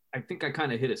think I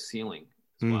kind of hit a ceiling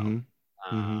as well.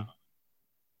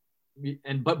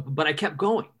 But I kept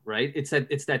going, right? It's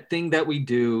that thing that we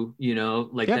do, you know,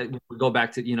 like that we go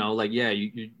back to, you know, like, yeah,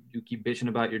 you keep bitching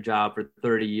about your job for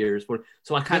 30 years.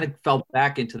 So I kind of fell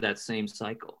back into that same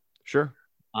cycle. Sure.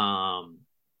 And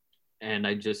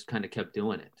I just kind of kept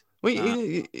doing it. Well,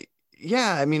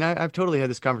 yeah, I mean, I've totally had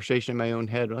this conversation in my own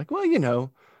head. Like, well, you know,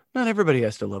 not everybody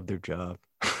has to love their job.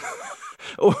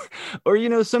 or, you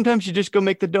know, sometimes you just go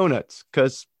make the donuts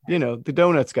because, you know, the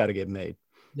donuts got to get made.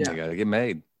 Yeah, they got to get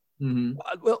made.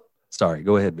 Well, sorry,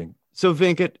 go ahead, Vink. So,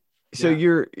 Venkat,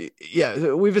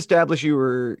 we've established you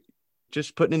were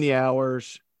just putting in the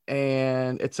hours.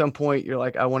 And at some point, you're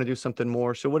like, I want to do something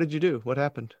more. So what did you do? What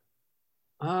happened?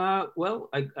 Well,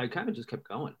 I kind of just kept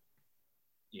going.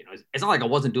 You know, it's not like I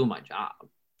wasn't doing my job.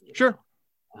 Sure.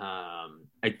 I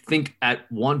think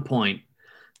at one point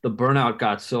the burnout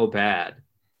got so bad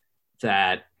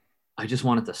that I just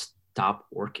wanted to stop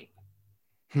working.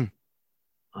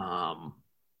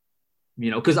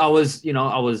 because I was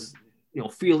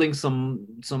fielding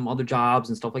some other jobs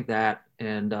and stuff like that,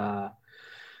 and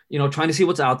trying to see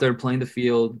what's out there, playing the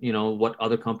field, what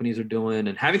other companies are doing,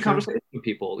 and having conversations with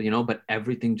people, but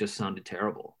everything just sounded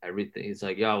terrible. Everything, it's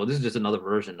like, yeah, well, this is just another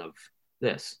version of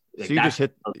this. Like, so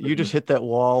you just hit that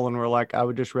wall, and we're like, I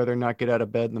would just rather not get out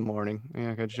of bed in the morning.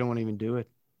 Yeah, I just don't want to even do it.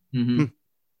 Mm-hmm.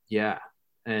 Yeah,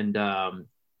 and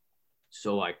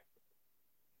so I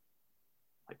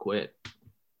quit.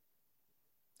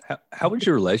 How was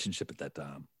your relationship at that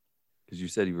time? Because you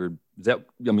said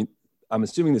I'm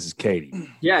assuming this is Katie.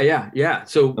 Yeah.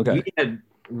 So okay.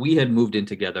 we had moved in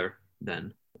together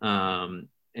then. And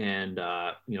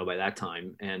by that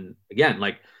time, and again,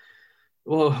 like,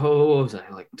 what was I,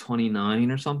 like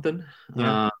 29 or something?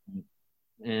 Yeah.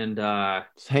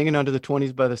 Just hanging onto the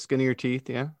 20s by the skin of your teeth.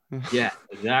 Yeah. Yeah,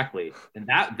 exactly. And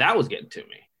that was getting to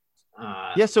me.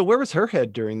 So where was her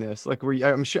head during this? Like,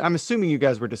 I'm assuming you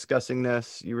guys were discussing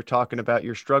this. You were talking about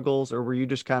your struggles, or were you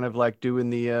just kind of like doing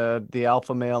the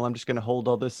alpha male? I'm just going to hold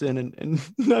all this in and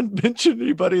not mention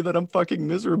anybody that I'm fucking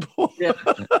miserable. Yeah.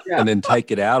 And then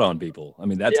take it out on people. I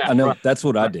mean, that's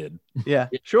what I did. Yeah,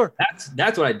 sure.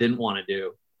 That's what I didn't want to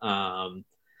do. Well,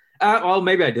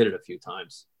 maybe I did it a few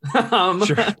times.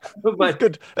 Sure. But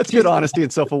good. That's good honesty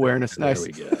and self-awareness. Nice. There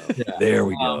we go. Yeah. There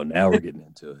we go. Now we're getting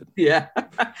into it. Yeah.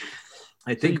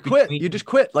 I think you quit. You just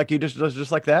quit. Like, you just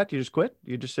like that. You just quit.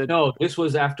 You just said, no, this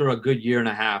was after a good year and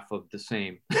a half of the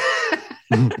same.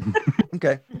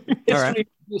 Okay. All right.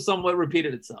 Somewhat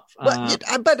repeated itself.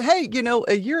 But hey,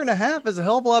 a year and a half is a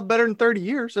hell of a lot better than 30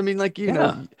 years. I mean, like,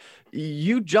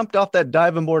 you jumped off that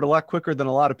diving board a lot quicker than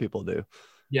a lot of people do.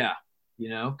 Yeah.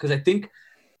 Because I think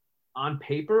on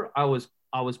paper I was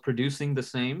producing the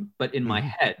same, but in my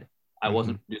head I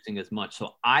wasn't producing as much.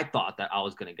 So I thought that I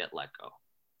was going to get let go.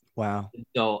 Wow.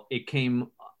 So it came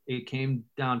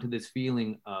down to this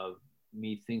feeling of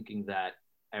me thinking that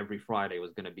every Friday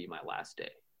was going to be my last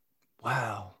day.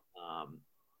 Wow.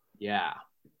 Yeah.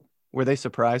 Were they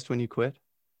surprised when you quit?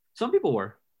 Some people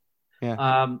were.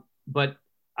 Yeah. But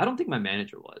I don't think my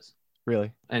manager was.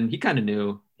 Really? And he kind of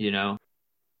knew,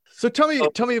 So tell me a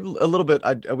little bit.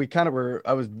 I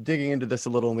was digging into this a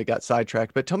little and we got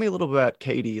sidetracked, but tell me a little bit about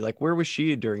Katie. Like, where was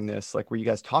she during this? Like, were you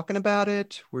guys talking about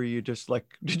it? Were you just like,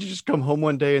 did you just come home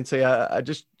one day and say, I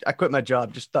quit my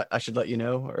job. Just thought I should let you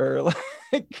know, or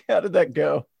like, how did that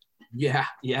go? Yeah.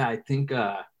 I think,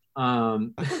 no.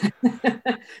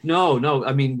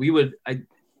 I mean, we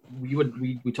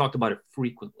talked about it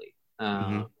frequently.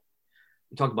 We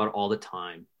talked about it all the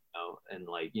time. And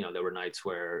like, there were nights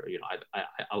where,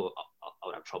 I would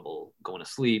have trouble going to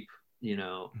sleep,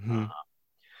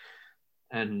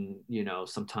 and,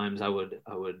 sometimes I wanted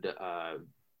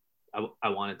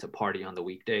to party on the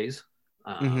weekdays.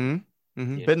 Been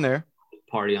there.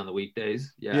 Party on the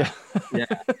weekdays. Yeah.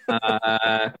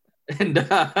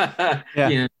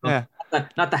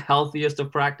 Not the healthiest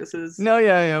of practices. No.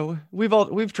 Yeah.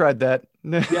 We've tried that.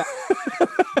 Yeah.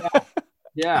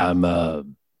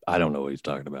 I don't know what he's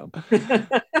talking about.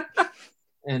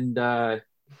 And I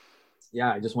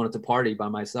just wanted to party by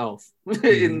myself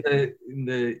in the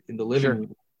living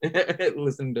room,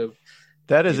 listening to.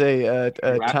 That is a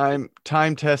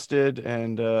time tested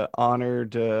and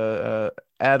honored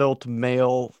adult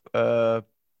male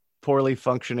poorly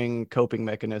functioning coping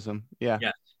mechanism. Yeah.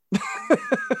 Yes. Yes,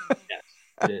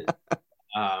 it is.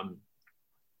 And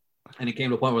it came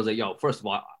to a point where I was like, "Yo, first of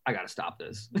all, I got to stop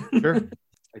this." Sure.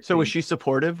 So was she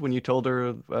supportive when you told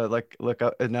her, like, look,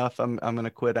 enough, I'm going to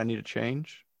quit, I need to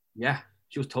change? Yeah,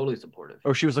 she was totally supportive.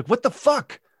 Or she was like, what the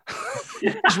fuck?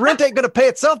 This rent ain't going to pay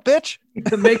itself, bitch.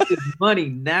 To make this money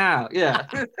now. Yeah.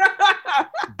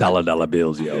 Dollar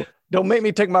bills, yo. Don't make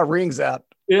me take my rings out.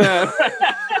 Yeah.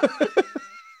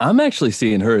 I'm actually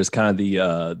seeing her as kind of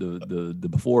the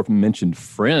before mentioned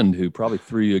friend who probably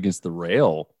threw you against the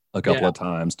rail a couple of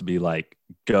times to be like,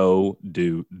 go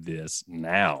do this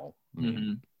now.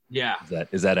 Mm-hmm. Yeah.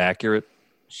 Is that accurate?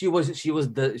 She was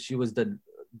the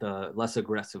less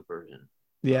aggressive version.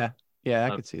 Yeah. I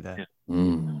could see that.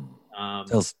 Yeah.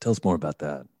 Tell us more about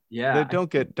that. Yeah. Don't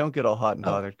get all hot and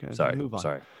bothered. Sorry. Move on.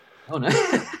 Sorry. Oh no.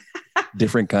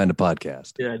 Different kind of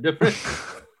podcast. Yeah, different.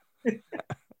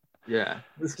 Yeah.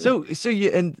 So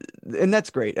you and that's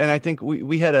great. And I think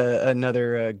we had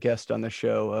another guest on the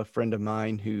show, a friend of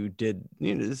mine who did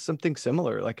something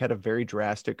similar, like had a very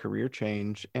drastic career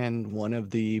change. And one of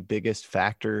the biggest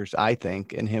factors, I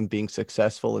think, in him being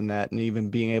successful in that and even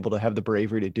being able to have the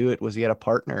bravery to do it was he had a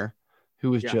partner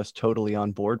who was just totally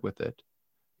on board with it.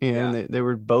 And they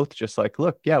were both just like,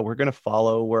 look, we're going to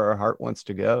follow where our heart wants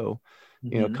to go.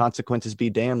 Consequences be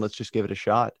damned. Let's just give it a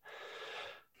shot.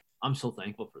 I'm so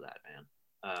thankful for that,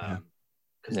 man.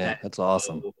 because that's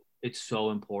awesome. It's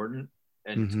so important,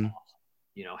 and it's awesome,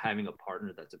 you know, having a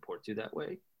partner that supports you that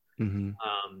way.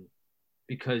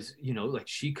 Because, you know, like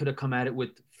she could have come at it with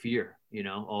fear, you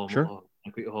know,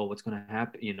 what's going to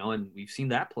happen, you know, and we've seen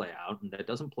that play out, and that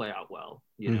doesn't play out well,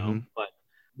 you know. But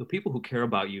the people who care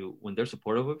about you, when they're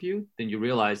supportive of you, then you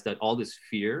realize that all this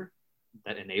fear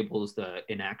that enables the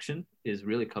inaction is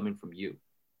really coming from you,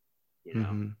 you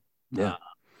know.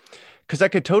 Because I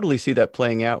could totally see that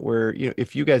playing out where, you know,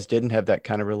 if you guys didn't have that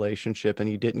kind of relationship and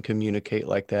you didn't communicate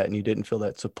like that and you didn't feel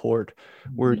that support,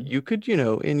 where you could, you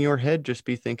know, in your head just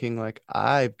be thinking like,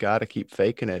 I've got to keep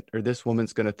faking it, or this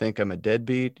woman's going to think I'm a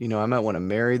deadbeat. You know, I might want to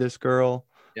marry this girl.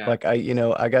 Like I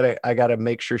gotta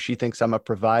make sure she thinks I'm a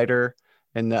provider,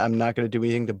 and I'm not going to do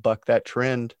anything to buck that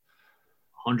trend.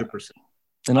 100%.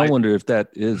 And I wonder if that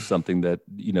is something that,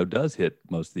 you know, does hit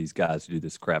most of these guys who do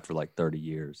this crap for like 30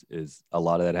 years, is a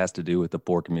lot of that has to do with the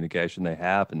poor communication they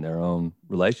have in their own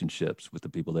relationships with the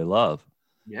people they love.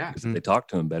 Yeah. Because if they talk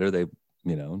to them better, they,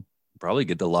 you know, probably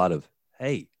get a lot of,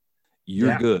 hey,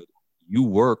 you're good. You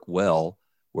work well.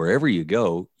 Wherever you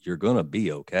go, you're going to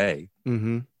be okay.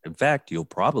 In fact, you'll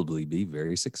probably be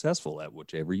very successful at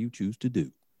whichever you choose to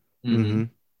do.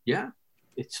 Yeah.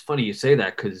 It's funny you say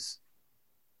that, because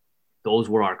those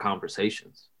were our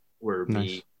conversations, where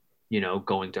me, you know,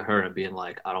 going to her and being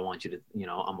like, I don't want you to, you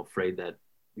know, I'm afraid that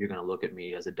you're going to look at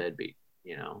me as a deadbeat.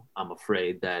 You know, I'm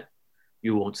afraid that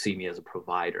you won't see me as a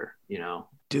provider, you know.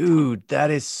 Dude, that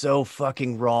is so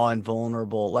fucking raw and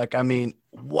vulnerable. Like, I mean,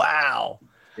 wow.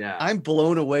 Yeah. I'm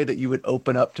blown away that you would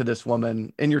open up to this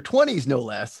woman in your 20s, no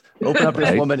less, open up to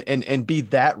this woman and be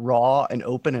that raw and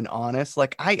open and honest.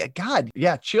 Like,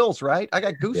 chills, right? I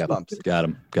got goosebumps. Got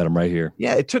him right here.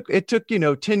 Yeah. It took, you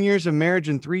know, 10 years of marriage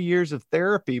and 3 years of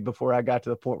therapy before I got to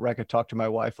the point where I could talk to my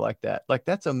wife like that. Like,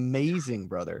 that's amazing,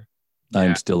 brother.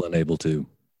 I'm still unable to.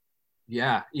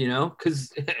 Yeah. You know,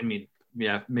 because I mean,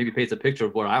 maybe paints a picture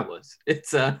of where I was.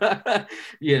 It's,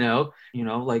 you know,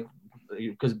 like,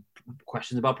 because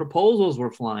questions about proposals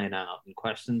were flying out, and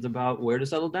questions about where to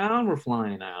settle down were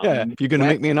flying out. Yeah, if you're gonna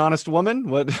make me an honest woman,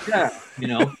 what? Yeah, you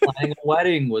know, planning a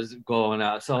wedding was going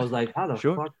out. So I was like, how the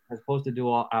fuck am I supposed to do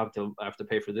all? I have to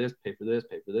pay for this,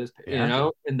 you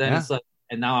know. And then it's like,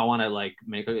 and now I want to like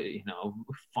make a, you know,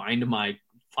 find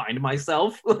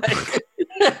myself. Like,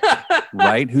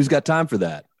 right? Who's got time for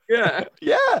that? Yeah.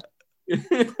 You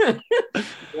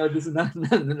know, this is not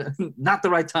the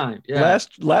right time. Yeah.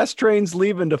 Last train's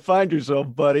leaving to find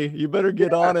yourself, buddy. You better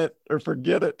get on it or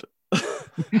forget it.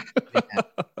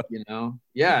 You know,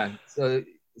 So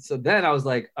then I was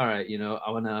like, all right, you know,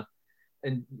 I wanna,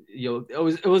 and you know,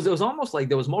 it was almost like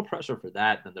there was more pressure for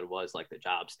that than there was like the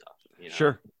job stuff. You know?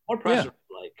 Sure. More pressure,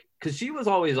 like, because she was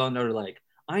always on there, like,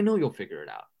 I know you'll figure it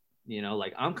out. You know,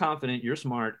 like, I'm confident, you're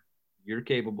smart, you're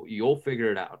capable, you'll figure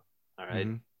it out. All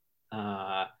right.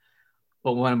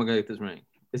 But when am I gonna get this ring?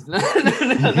 It's not.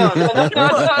 No.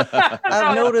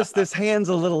 I've noticed this hand's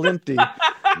a little empty. Yeah.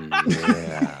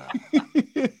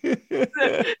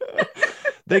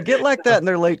 They get like that in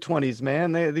their late 20s,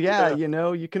 man. You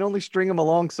know, you can only string them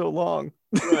along so long.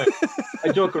 Right.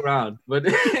 I joke around, but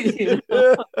you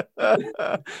know,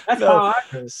 that's how I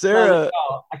heard. Sarah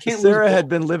had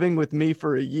been living with me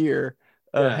for a year.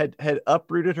 Had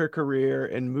uprooted her career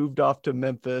and moved off to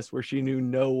Memphis, where she knew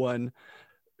no one,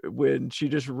 when she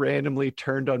just randomly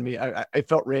turned on me. I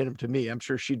felt random to me. I'm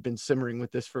sure she'd been simmering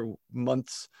with this for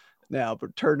months now,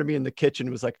 but turned to me in the kitchen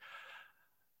and was like,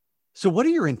 so what are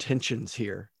your intentions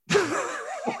here? First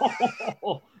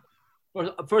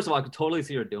of all, I could totally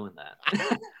see her doing that.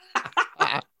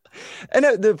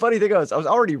 And the funny thing was, I was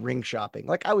already ring shopping.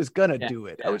 Like, I was gonna do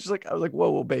it. I was like,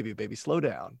 whoa, baby, slow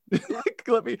down. Like,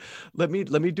 let me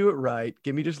do it right.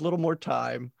 Give me just a little more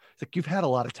time. It's like, you've had a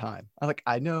lot of time. I'm like,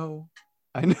 I know.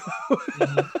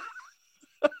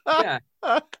 Yeah.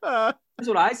 That's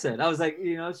what I said. I was like,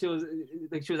 you know, she was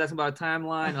asking about a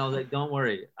timeline, and I was like, don't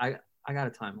worry, I got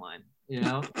a timeline. You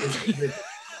know,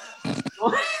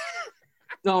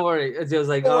 don't worry. It was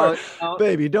like,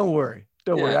 baby, don't worry.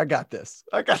 Don't worry. I got this.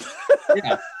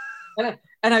 Yeah. And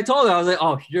I told her, I was like,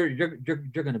 oh, you're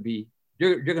gonna be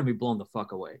blown the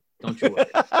fuck away. Don't you worry.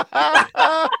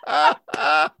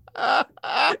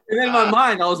 And in my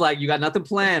mind, I was like, you got nothing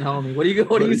planned, homie. What do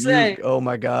you say? Oh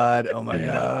my God.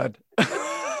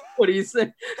 What do you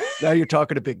say? Now you're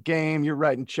talking a big game. You're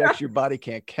writing checks your body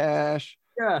can't cash.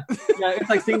 Yeah. It's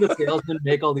like seeing the salesman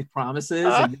make all these promises.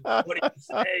 And what do you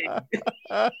say?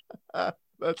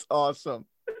 That's awesome.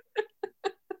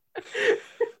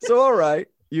 So, all right,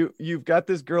 you've got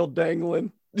this girl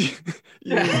dangling. You've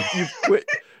quit.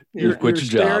 You've quit your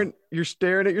job. You're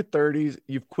staring at your 30s.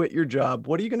 You've quit your job.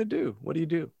 What are you going to do? What do you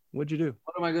do? What'd you do?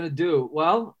 What am I gonna do?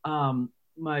 Well,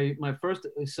 my first.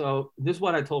 So this is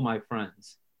what I told my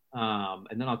friends,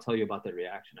 and then I'll tell you about their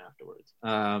reaction afterwards.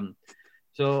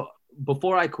 So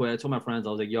before I quit, I told my friends, I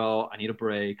was like, "Yo, I need a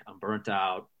break. I'm burnt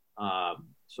out.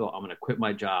 So I'm gonna quit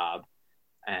my job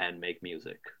and make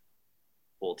music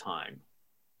full time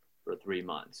for 3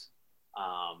 months."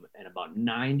 And about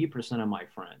 90% of my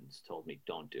friends told me,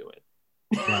 "Don't do it."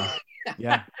 Yeah,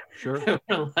 yeah, sure.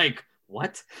 We're like,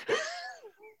 what?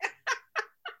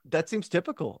 That seems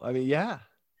typical. I mean, yeah.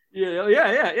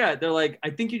 Yeah. They're like, I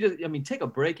think you just, I mean, take a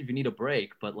break if you need a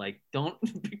break, but like, don't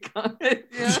become it.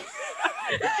 Yeah.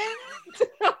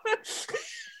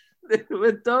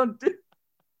 But don't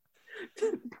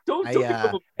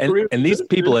become a career and these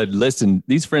people had listened.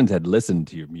 These friends had listened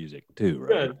to your music too,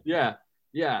 right? Yeah.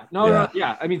 No.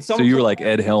 I mean, so you were like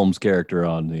Ed Helms' character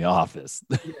on The Office.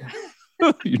 Yeah.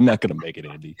 You're not gonna make it,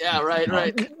 Andy. Yeah, right.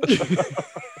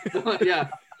 Yeah.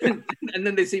 And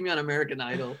then they see me on American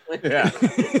Idol. Yeah.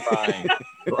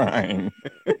 Crying.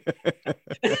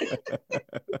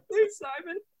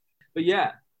 Simon. But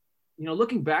yeah,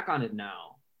 looking back on it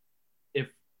now,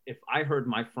 if I heard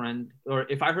my friend, or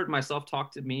if I heard myself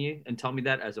talk to me and tell me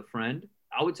that as a friend,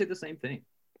 I would say the same thing.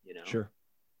 Sure.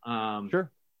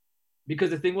 Sure.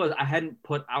 Because the thing was, I hadn't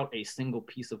put out a single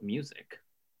piece of music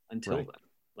until then.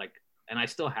 And I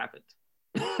still haven't.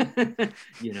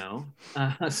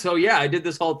 So yeah, I did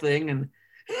this whole thing, and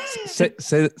say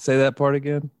that part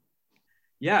again.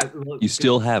 Yeah, you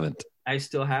still haven't. I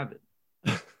still haven't.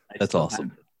 That's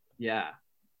awesome. Yeah,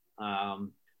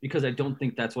 because I don't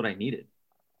think that's what I needed.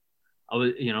 I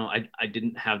was, I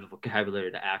didn't have the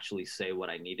vocabulary to actually say what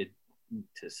I needed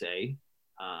to say.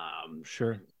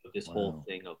 Sure. This whole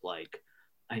thing of like,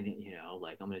 I'm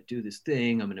gonna do this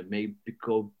thing. I'm gonna maybe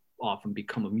go off and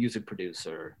become a music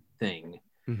producer thing.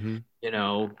 Mm-hmm.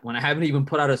 When I haven't even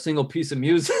put out a single piece of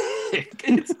music.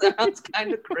 It sounds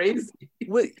kind of crazy.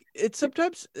 Well, it's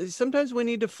sometimes we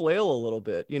need to flail a little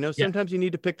bit. Sometimes you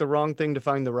need to pick the wrong thing to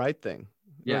find the right thing.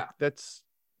 Yeah, that's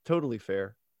totally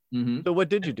fair. Mm-hmm. So what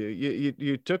did you do?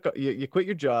 You quit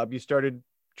your job. You started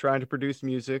trying to produce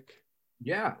music.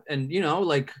 Yeah, and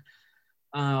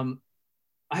I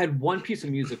had one piece of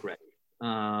music ready.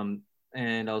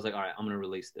 And I was like, all right, I'm going to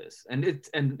release this. And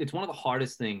it's one of the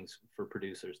hardest things for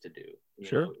producers to do.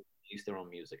 Sure. Release their own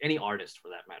music. Any artist, for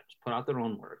that matter, put out their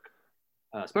own work,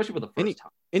 especially for the first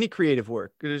time. Any creative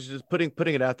work. It's just putting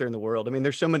it out there in the world. I mean,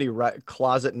 there's so many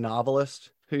closet novelists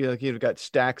who you've got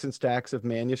stacks and stacks of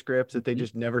manuscripts that they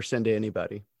just never send to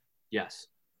anybody. Yes.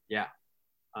 Yeah.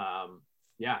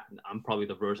 Yeah. I'm probably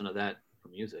the version of that for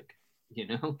music.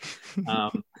 I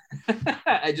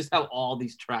just have all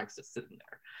these tracks just sitting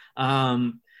there.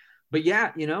 But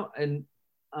yeah, and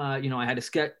I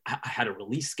had a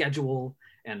release schedule,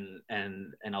 and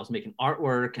I was making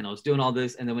artwork, and I was doing all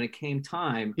this, and then when it came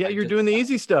time, you're doing the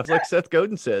easy stuff, like Seth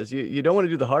Godin says. You don't want to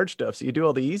do the hard stuff, so you do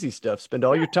all the easy stuff. Spend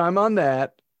all your time on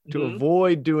that to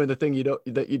avoid doing the thing you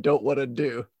don't want to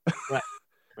do.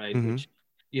 Right. Mm-hmm. Which,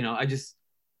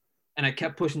 I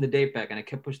kept pushing the date back,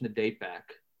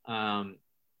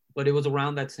 but it was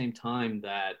around that same time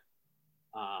that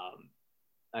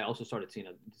I also started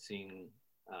seeing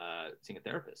a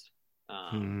therapist,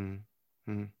 mm-hmm.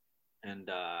 and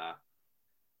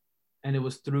it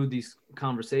was through these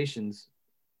conversations,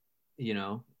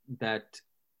 that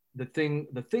the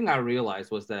thing I realized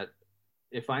was that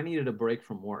if I needed a break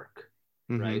from work,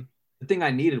 mm-hmm. right, the thing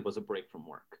I needed was a break from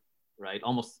work, right?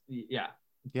 Almost, yeah.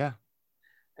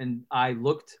 And I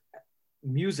looked,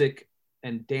 music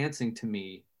and dancing to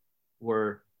me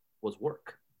was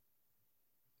work.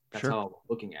 That's how I was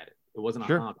looking at it. It wasn't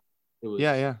a hobby. It was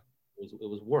It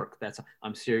was work.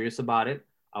 I'm serious about it.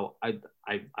 I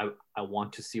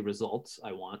want to see results.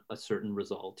 I want a certain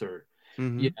result, or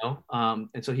mm-hmm.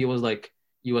 And so he was like,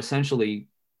 you essentially,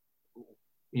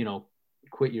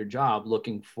 quit your job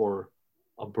looking for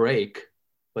a break,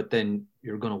 but then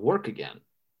you're going to work again.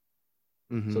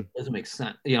 Mm-hmm. So it doesn't make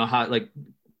sense. How, like,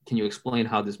 can you explain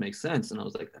how this makes sense? And I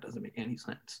was like, that doesn't make any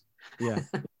sense.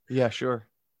 Yeah, sure.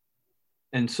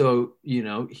 And so,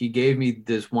 he gave me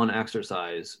this one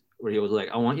exercise where he was like,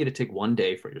 I want you to take one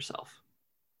day for yourself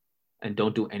and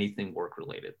don't do anything work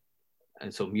related.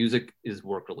 And so music is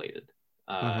work related.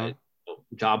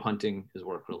 Job hunting is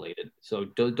work related. So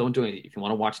don't do anything. If you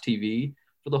want to watch TV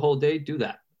for the whole day, do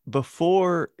that.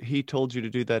 Before he told you to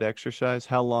do that exercise,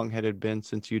 how long had it been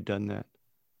since you'd done that?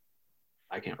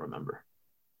 I can't remember.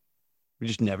 You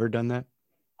just never done that?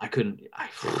 I couldn't.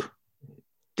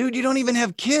 Dude, you don't even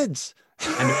have kids.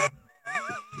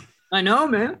 I know,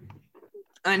 man.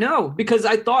 I know, because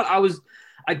I thought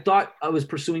I thought I was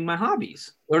pursuing my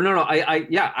hobbies. Or no,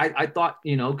 I thought,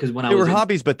 you know, because when they were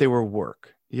hobbies, but they were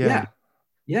work. Yeah.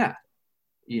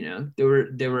 You know,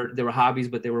 they were hobbies,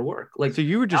 but they were work. Like, so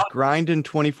you were just grinding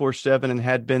 24/7 and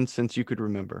had been since you could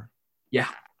remember. Yeah.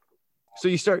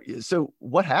 So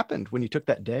what happened when you took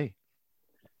that day?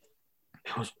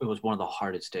 It was one of the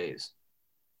hardest days,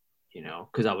 you know,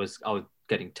 because I was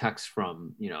getting texts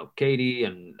from, you know, Katie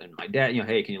and my dad, you know,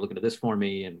 hey, can you look into this for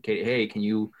me? And Katie, hey, can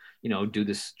you, you know, do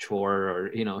this chore?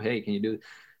 Or, you know, hey, can you do,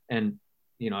 and,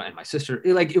 you know, and my sister,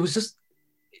 like, it was just,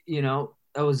 you know,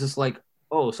 I was just like,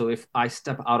 oh, so if I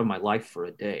step out of my life for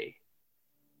a day,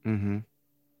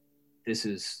 this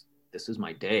is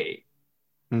my day.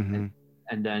 And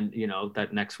then, you know,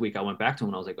 that next week I went back to him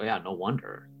and I was like, oh yeah, no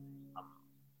wonder I'm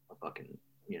a fucking,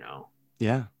 you know,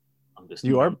 I'm just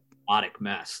a chaotic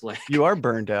mess. Like, you are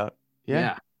burned out.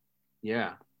 Yeah.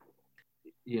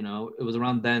 You know, it was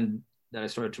around then that I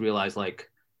started to realize, like,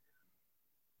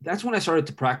 that's when I started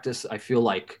to practice. I feel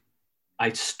like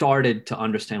I started to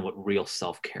understand what real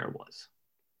self-care was.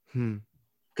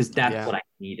 Because that's what I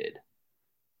needed.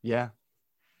 Yeah.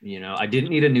 You know, I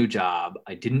didn't need a new job.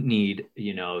 I didn't need,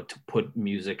 you know, to put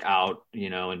music out, you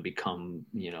know, and become,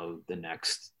 you know, the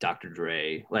next Dr.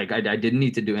 Dre. Like, I didn't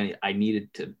need to do any, I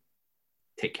needed to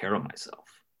take care of myself.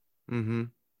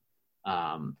 And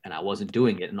I wasn't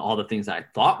doing it. And all the things that I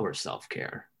thought were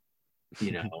self-care,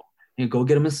 you know, and go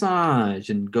get a massage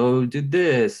and go do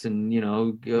this and, you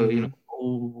know, go,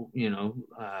 you know,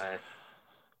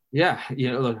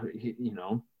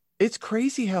 it's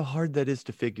crazy how hard that is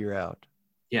to figure out.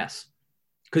 Yes,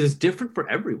 because it's different for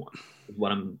everyone.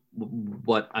 What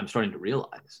I'm starting to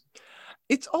realize.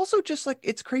 It's also just like,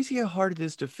 it's crazy how hard it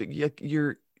is to figure. Like,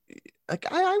 you're like,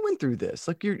 I went through this.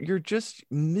 Like, you're just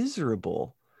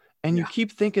miserable, and you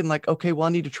keep thinking like, okay, well,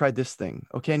 I need to try this thing.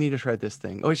 Okay, I need to try this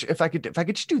thing. Oh, if I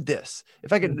could just do this,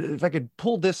 if I could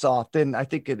pull this off, then I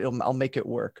think I'll make it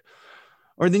work.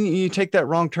 Or then you take that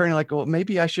wrong turn, and like, well,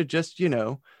 maybe I should just, you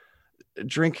know,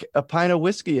 drink a pint of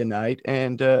whiskey a night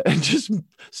and just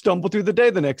stumble through the day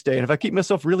the next day. And if I keep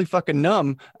myself really fucking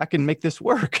numb, I can make this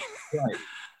work. Right.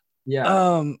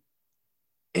 Yeah.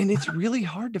 And it's really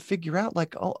hard to figure out,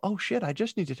 like, oh shit, I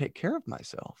just need to take care of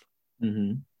myself.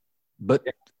 But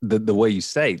the way you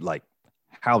say, like,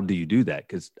 how do you do that?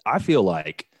 Because I feel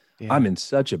like I'm in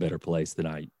such a better place than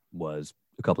I was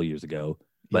a couple of years ago,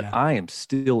 but I am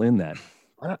still in that.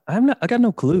 I got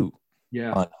no clue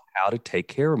on how to take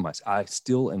care of myself. I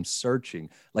still am searching.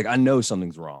 Like, I know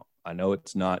something's wrong. I know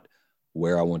it's not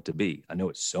where I want to be. I know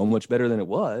it's so much better than it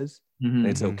was. And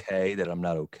it's okay that I'm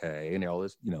not okay. And all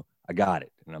this, you know, I got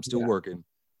it. And I'm still working,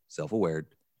 self-aware.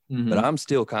 But I'm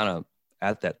still kind of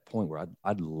at that point where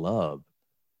I'd love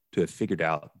to have figured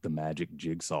out the magic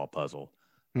jigsaw puzzle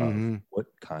of what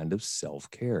kind of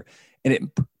self-care.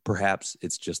 And perhaps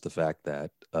it's just the fact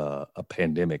that a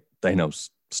pandemic, Thanos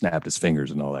snapped his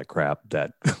fingers and all that crap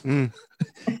that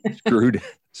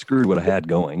screwed what I had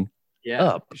going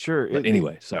up. Sure. But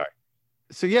anyway, sorry.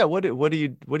 So yeah, what do you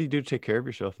do to take care of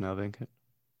yourself now, Venkat?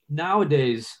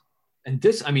 Nowadays, and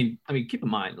this, I mean, keep in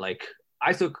mind, like,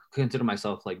 I still consider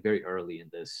myself like very early in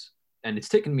this, and it's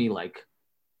taken me like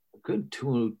a good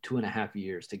 2.5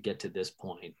 years to get to this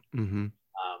point. And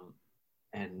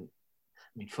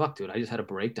I mean, fuck, dude, I just had a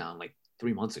breakdown like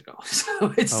 3 months ago.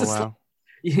 So it's like,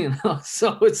 you know,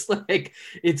 so it's like,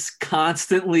 it's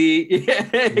constantly,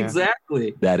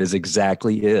 exactly. That is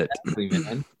exactly it. Exactly,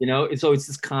 man. You know, so it's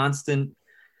this constant,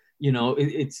 you know,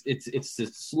 it's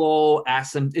this slow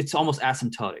it's almost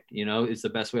asymptotic, you know, it's the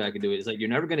best way I can do it. It's like, you're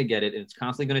never going to get it, and it's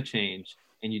constantly going to change,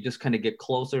 and you just kind of get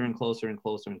closer and closer and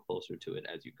closer and closer to it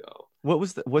as you go.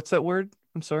 What's that word?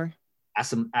 I'm sorry.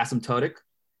 Asymptotic.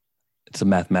 It's a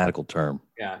mathematical term.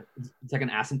 Yeah. It's like an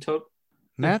asymptote.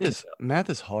 Math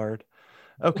is hard.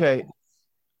 Okay.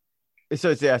 So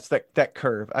it's that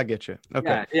curve. I get you.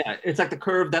 Okay. Yeah. It's like the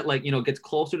curve that, like, you know, gets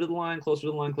closer to the line.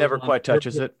 Never quite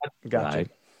touches it. Gotcha.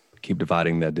 Right. Keep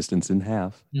dividing that distance in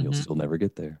half. You'll still never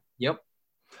get there. Yep.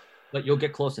 But you'll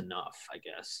get close enough, I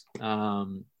guess.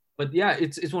 But yeah,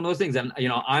 it's one of those things. And, you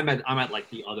know, I'm at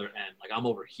like the other end. Like, I'm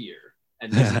over here,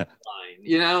 and this is fine.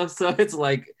 You know, so it's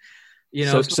like, you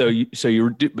know.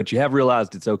 But you have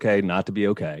realized it's okay not to be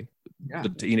okay. Yeah.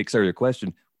 But to Enoch's earlier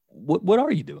question, what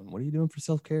are you doing? What are you doing for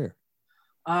self-care?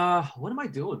 What am I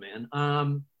doing, man?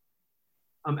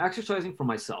 I'm exercising for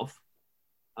myself,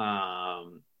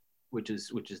 which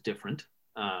is different.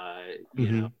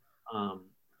 You know,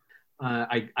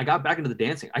 I got back into the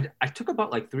dancing. I took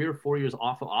about like 3 or 4 years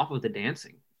off of the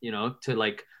dancing, you know, to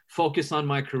like focus on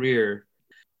my career.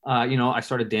 You know, I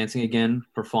started dancing again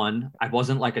for fun. I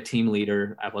wasn't like a team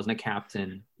leader. I wasn't a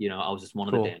captain. You know, I was just one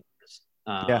of the dancers.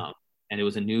 And it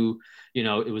was a new,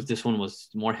 this one was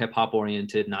more hip hop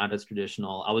oriented, not as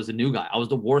traditional. I was the new guy. I was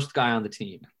the worst guy on the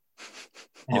team.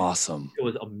 Awesome. It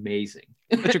was amazing.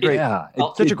 Such a great,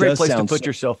 such a great place to put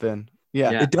yourself in.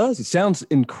 Yeah, it does. It sounds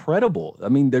incredible. I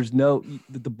mean,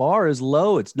 the bar is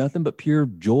low. It's nothing but pure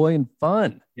joy and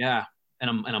fun. Yeah. And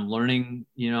I'm learning,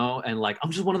 and like,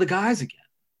 I'm just one of the guys again,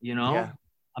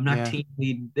 I'm not team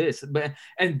lead this,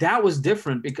 and that was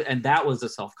different and that was a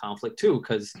self-conflict too.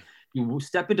 Cause you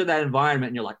step into that environment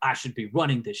and you're like, I should be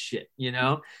running this shit,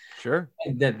 Sure.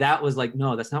 And that was like,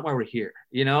 no, that's not why we're here,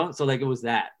 So like, it was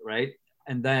that, right.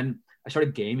 And then I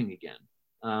started gaming again.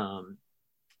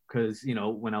 Because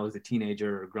when I was a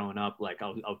teenager growing up, like I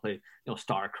would play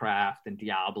StarCraft and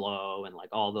Diablo and like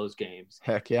all those games.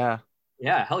 Heck yeah.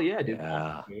 Yeah, hell yeah, dude.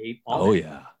 Yeah.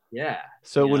 Yeah.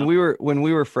 So when we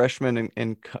were freshmen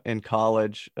in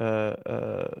college,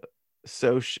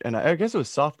 Soch and I guess it was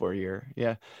sophomore year.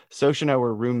 Yeah, Soch and I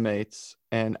were roommates,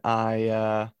 and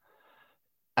I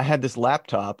had this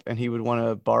laptop, and he would want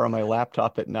to borrow my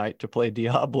laptop at night to play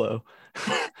Diablo.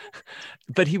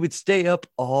 But he would stay up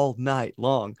all night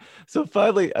long. So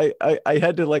finally I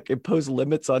had to like impose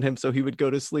limits on him so he would go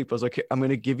to sleep. I was like, I'm going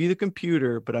to give you the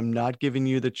computer, but I'm not giving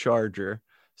you the charger.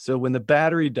 So when the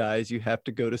battery dies, you have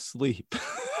to go to sleep.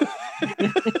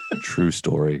 True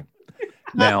story.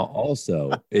 Now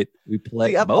also we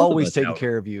play. See, I've always taken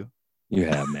care of you. You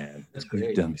have, man. That's great.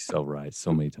 You've done me so right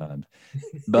so many times.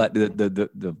 But the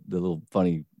little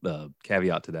funny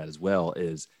caveat to that as well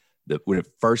is that when it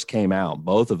first came out,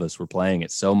 both of us were playing it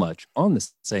so much on the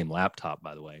same laptop,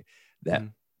 by the way, that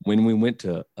when we went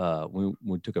to when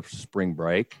we took a spring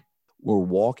break, we're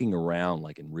walking around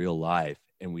like in real life,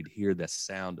 and we'd hear that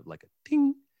sound of like a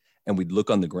ting, and we'd look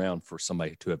on the ground for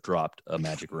somebody to have dropped a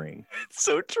magic ring. It's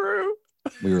so true.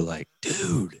 We were like,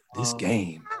 dude, this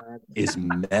game is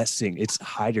messing. It's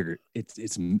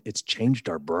changed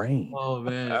our brain. Oh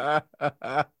man,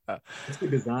 that's the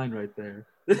design right there.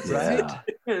 Right.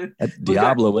 That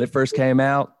Diablo, when it first came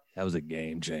out, that was a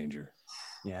game changer.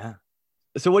 Yeah.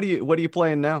 So what are you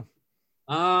playing now?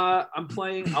 I'm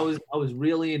playing. I was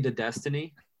really into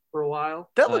Destiny for a while.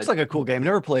 That looks like a cool game.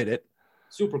 Never played it.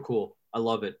 Super cool. I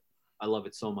love it. I love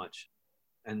it so much.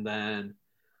 And then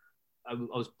I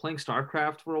was playing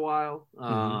StarCraft for a while.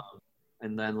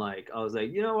 And then like I was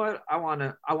like, you know what? I want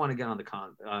to get on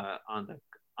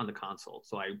the console.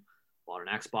 So I bought an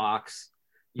Xbox.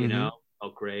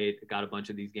 Great. I got a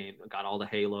bunch of these games. I got all the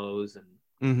Halos and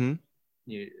and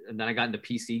then I got into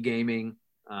PC gaming.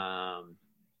 And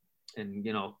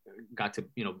got to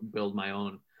build my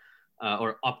own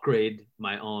or upgrade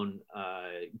my own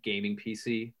gaming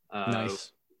PC.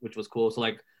 Nice. Which was cool. So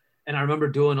like. And I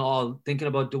remember thinking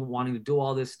about wanting to do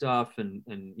all this stuff and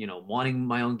wanting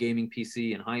my own gaming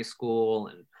PC in high school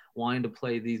and wanting to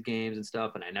play these games and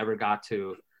stuff. And I never got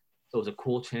to. So it was a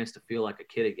cool chance to feel like a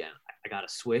kid again. I got a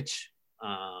Switch.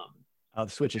 The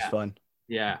Switch is fun.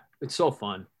 Yeah, it's so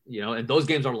fun. And those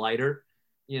games are lighter,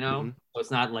 so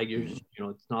it's not like it's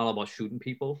not all about shooting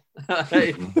people.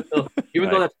 So,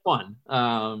 even though that's fun.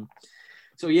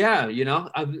 So yeah,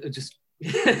 I'm just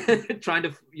trying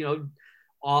to,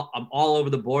 I'm all over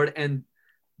the board. And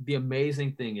the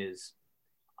amazing thing is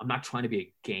I'm not trying to be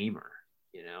a gamer,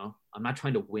 I'm not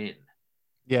trying to win.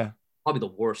 Yeah. Probably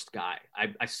the worst guy.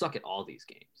 I suck at all these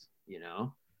games,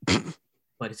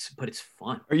 but it's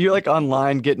fun. Are you like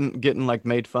online getting like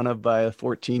made fun of by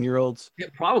 14-year-olds? Yeah,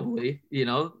 probably,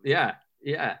 yeah.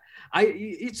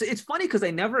 It's funny because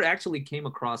I never actually came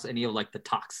across any of like the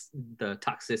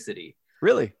toxicity.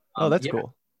 Really? Oh, that's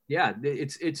cool. Yeah,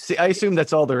 it's. See, I assume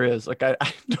that's all there is. Like, I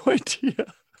have no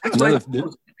idea. That's what it's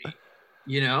supposed to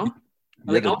be,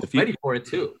 Like, I'm ready for it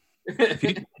too.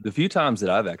 The few times that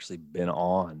I've actually been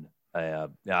on,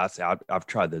 I've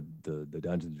tried the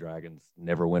Dungeons and Dragons,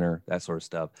 Neverwinter, that sort of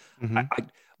stuff.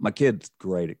 My kid's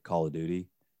great at Call of Duty,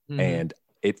 and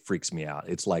it freaks me out.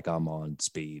 It's like I'm on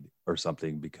speed or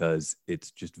something because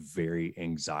it's just very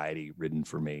anxiety ridden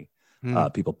for me.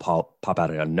 People pop out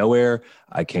of nowhere.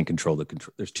 I can't control the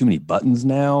control. There's too many buttons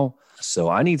now. So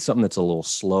I need something that's a little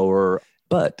slower.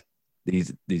 But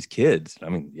these kids, I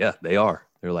mean, yeah,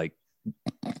 they're like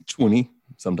 20,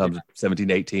 sometimes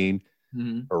 17, 18.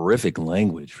 Horrific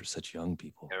language for such young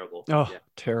people. Terrible. Oh, yeah.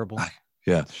 Terrible.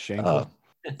 Yeah. Shameful.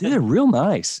 Dude, they're real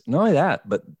nice. Not only that,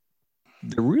 but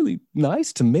they're really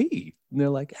nice to me. And they're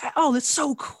like, oh, that's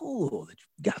so cool.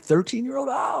 You got a 13-year-old.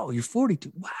 Oh, you're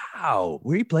 42. Wow.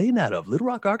 Where are you playing out of? Little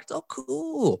Rock, Arkansas.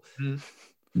 Cool.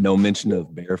 No mention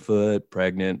of barefoot,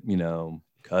 pregnant,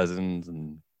 cousins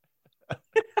and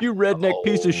you redneck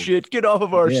piece of shit. Get off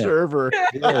of our server.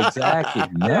 Yeah, exactly.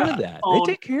 None of that. They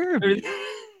take care of you.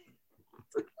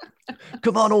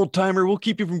 Come on, old timer. We'll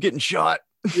keep you from getting shot.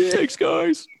 Yeah. Thanks,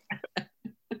 guys.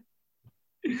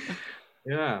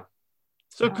 Yeah.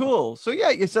 So cool. So yeah,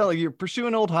 you sound like you're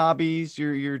pursuing old hobbies.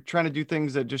 You're trying to do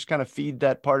things that just kind of feed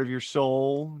that part of your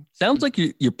soul. Sounds like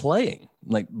you're playing,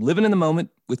 like living in the moment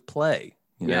with play.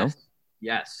 You know?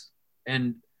 Yes.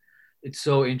 And it's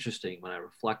so interesting when I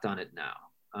reflect on it now.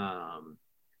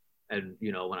 And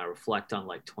when I reflect on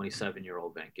like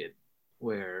 27-year-old Venkat,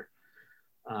 where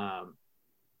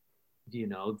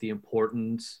the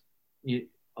importance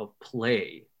of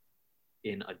play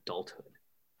in adulthood.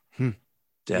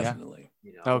 Definitely.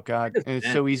 Oh God, and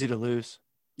it's so easy to lose.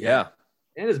 Yeah.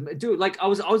 It is, dude. Like I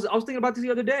was thinking about this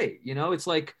the other day. It's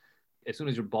like as soon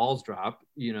as your balls drop,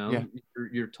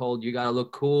 you're told you gotta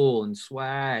look cool and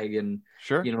swag, and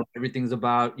sure, everything's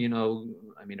about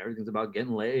everything's about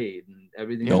getting laid, and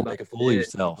everything's don't about make a fool of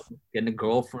yourself, getting a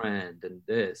girlfriend, and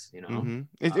this. Mm-hmm.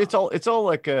 It's all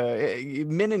like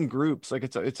men in groups. Like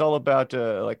it's all about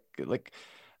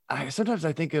sometimes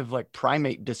I think of like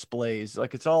primate displays.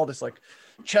 Like it's all this like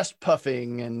chest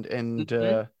puffing and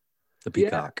the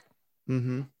peacock.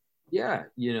 Mm-hmm. Yeah,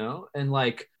 and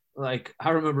like I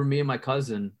remember me and my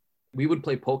cousin, we would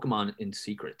play Pokemon in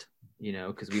secret,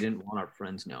 because we didn't want our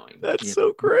friends knowing. That's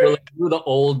so great. We were the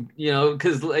old,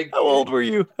 because like. How old were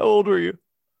you? I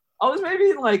was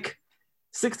maybe in like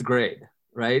 6th grade,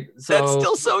 right? So that's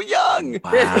still so young.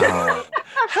 Wow.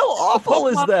 How awful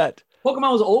is that?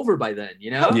 Pokemon was over by then,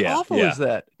 How awful is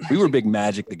that? We were big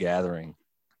Magic the Gathering.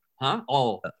 Huh?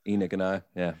 Oh, Enoch and I,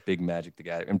 big Magic the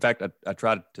Gathering. In fact, I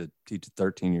tried to teach a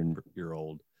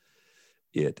 13-year-old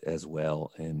it as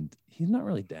well, and he's not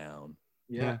really down.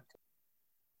 Yeah.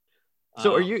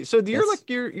 So are you? So you're like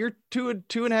you're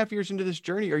 2.5 years into this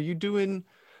journey. Are you doing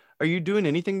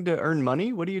anything to earn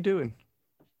money? What are you doing?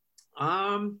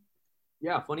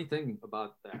 Yeah. Funny thing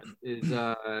about that is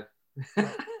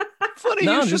funny.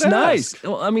 No, you just nice.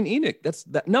 Well, I mean, Enoch, that's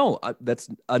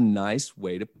a nice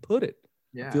way to put it.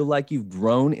 Yeah. I feel like you've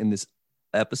grown in this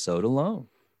episode alone.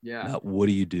 Yeah. Now, what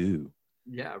do you do?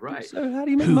 Yeah, right. So how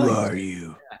do you make money? Who are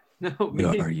you? Yeah. No,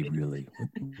 what are you really?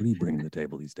 What do you bring to the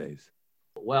table these days?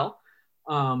 Well,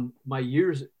 my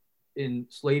years in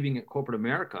slaving at corporate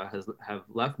America have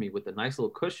left me with a nice little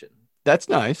cushion. That's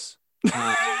nice.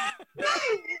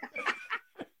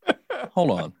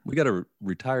 Hold on, we got a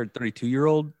retired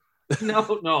 32-year-old.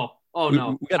 No. Oh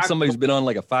no, we got somebody who's been on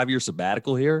like a 5-year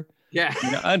sabbatical here. Yeah,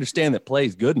 I understand that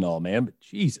play's good and all, man, but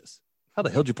Jesus, how the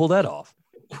hell did you pull that off?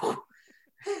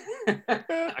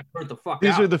 I burnt the fuck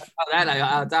These out. are the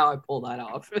that's how I pulled that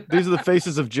off. These are the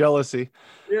faces of jealousy.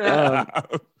 Yeah.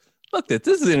 Look,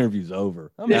 this interview's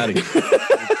over. I'm out of here.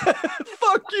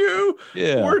 Fuck you.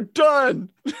 Yeah, we're done.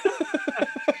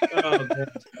 Oh,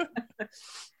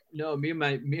 no, me and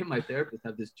my therapist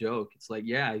have this joke. It's like,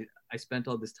 yeah, I spent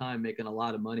all this time making a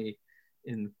lot of money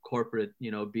in corporate,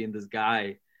 being this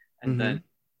guy, and then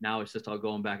now it's just all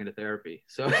going back into therapy.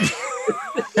 So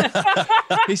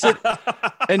he said,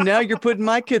 and now you're putting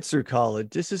my kids through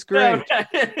college. This is great.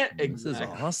 Exactly. This is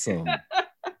awesome.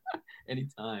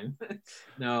 Anytime.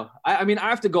 No, I mean, I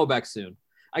have to go back soon.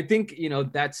 I think,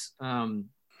 that's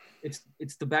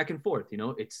it's the back and forth,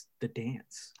 it's the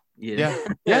dance. Yeah.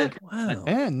 Wow.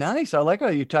 Yeah, nice. I like how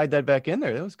you tied that back in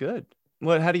there. That was good.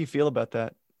 How do you feel about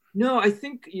that? No, I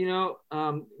think,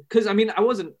 because I mean,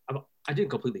 I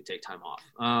didn't completely take time off.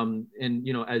 And,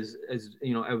 as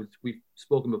we've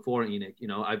spoken before, Enoch,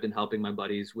 I've been helping my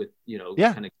buddies with,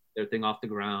 kind of their thing off the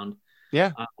ground.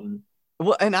 Yeah.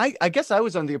 Well, and I guess I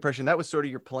was under the impression that was sort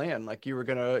of your plan. Like you were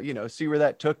going to, see where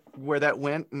that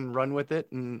went and run with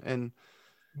it and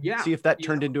see if that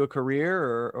turned into a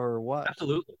career or what.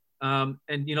 Absolutely. And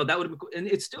that would have been, and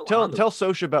it's still tell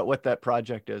Sosha about what that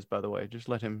project is, by the way. Just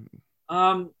let him.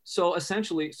 So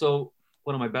essentially,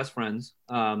 one of my best friends,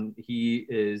 he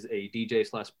is a DJ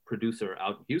 / producer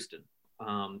out in Houston.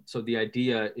 So the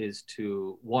idea is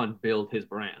to build his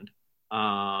brand.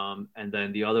 And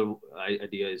then the other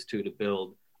idea is to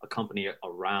build a company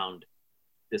around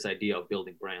this idea of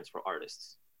building brands for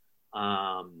artists.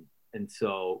 And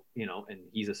so, and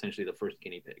he's essentially the first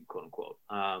guinea pig, quote unquote.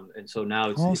 And so now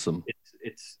it's awesome.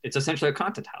 It's essentially a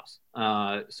content house.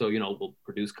 So, we'll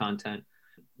produce content,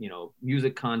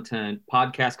 music content,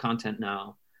 podcast content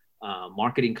now,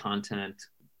 marketing content,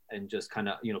 and just kind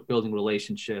of, building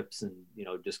relationships and,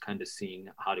 just kind of seeing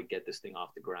how to get this thing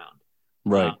off the ground.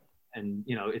 Right. And,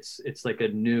 it's like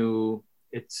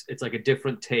it's like a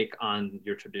different take on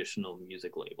your traditional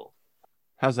music label.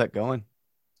 How's that going?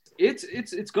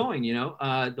 It's going,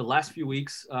 the last few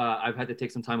weeks, I've had to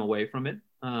take some time away from it.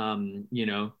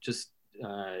 Just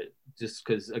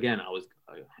because again, I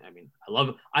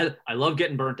love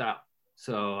getting burnt out.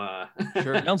 So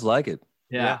sure, sounds like it.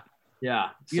 Yeah. So,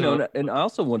 you know, and I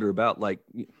also wonder about like,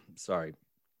 sorry,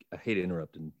 I hate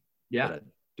interrupting. Yeah, but I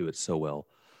do it so well.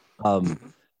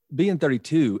 Being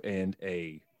 32 and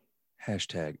a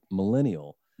hashtag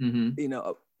millennial, you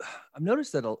know, I've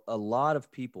noticed that a lot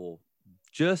of people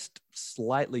just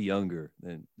slightly younger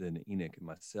than Enoch and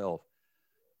myself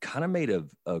kind of made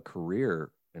a career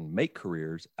and make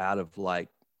careers out of like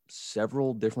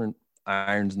several different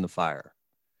irons in the fire.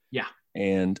 Yeah.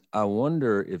 And I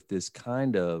wonder if this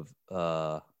kind of,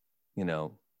 you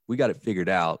know, we got it figured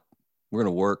out. We're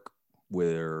going to work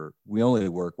where we only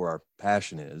work where our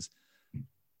passion is,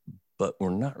 but we're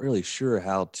not really sure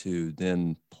how to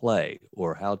then play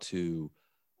or how to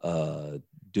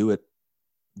do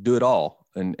it all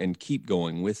and keep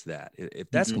going with that. If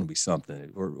that's going to be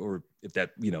something, or if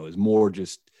that, you know, is more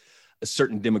just a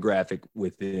certain demographic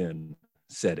within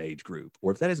said age group,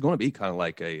 or if that is going to be kind of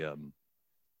like a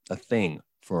thing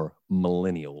for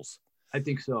millennials. I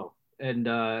think so. And,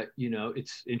 you know,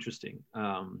 it's interesting.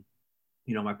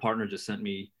 You know, my partner just sent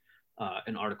me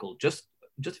an article just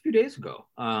a few days ago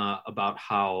about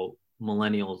how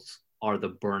millennials are the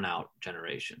burnout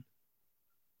generation.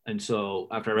 And so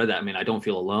after I read that, I mean, I don't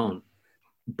feel alone,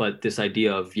 but this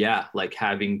idea of, like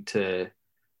having to,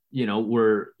 you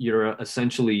know, you're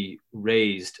essentially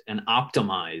raised and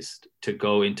optimized to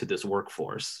go into this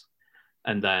workforce.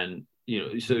 And then, you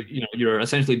know, so, you know, you're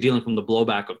essentially dealing from the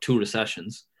blowback of 2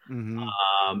 recessions.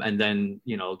 And then,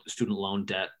 you know, student loan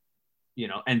debt, you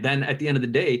know, and then at the end of the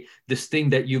day, this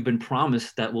thing that you've been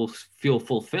promised that will feel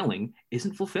fulfilling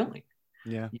isn't fulfilling.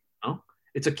 Yeah. You know,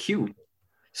 it's a cue.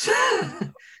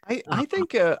 I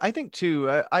think too,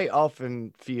 I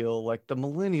often feel like the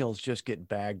millennials just get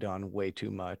bagged on way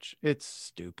too much. It's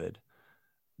stupid.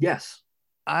 Yes.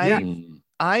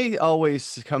 I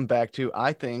always come back to,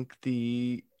 I think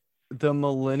the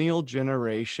millennial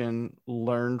generation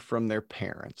learned from their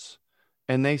parents,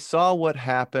 and they saw what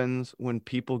happens when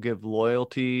people give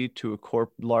loyalty to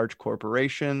large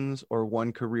corporations or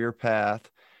one career path,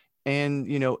 and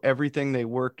you know, everything they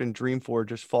worked and dreamed for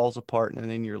just falls apart, and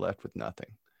then you're left with nothing.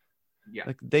 Yeah.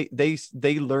 Like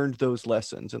they learned those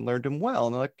lessons and learned them well,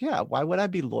 and they're like, yeah, why would I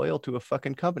be loyal to a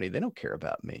fucking company? They don't care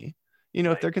about me. You know,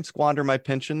 right. If they can squander my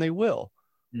pension, they will.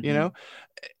 You know,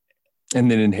 and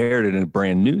then inherited a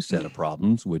brand new set of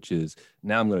problems, which is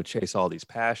now I'm going to chase all these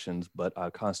passions, but I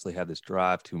constantly have this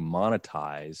drive to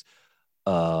monetize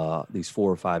these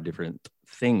 4 or 5 different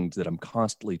things that I'm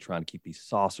constantly trying to keep these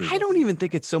saucers. I don't even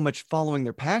think it's so much following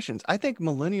their passions. I think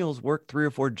millennials work 3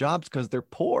 or 4 jobs because they're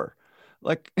poor.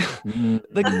 Like, they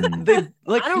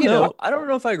like, I don't know. I don't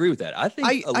know if I agree with that. I think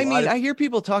I hear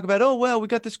people talk about, oh, well, we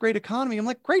got this great economy. I'm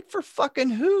like, great for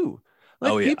fucking who?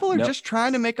 Like, people are just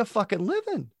trying to make a fucking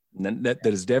living. That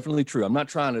is definitely true. I'm not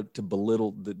trying to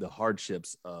belittle the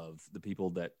hardships of the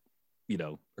people that, you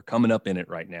know, are coming up in it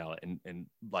right now. And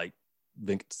like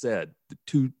Venkat said, the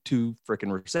two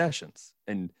freaking recessions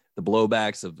and the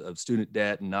blowbacks of student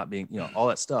debt and not being, you know, all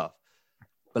that stuff.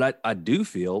 But I do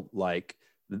feel like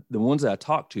the ones that I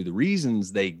talk to, the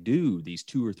reasons they do these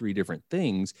 2 or 3 different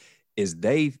things is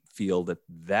they feel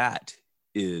that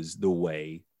is the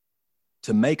way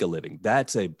to make a living.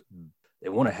 They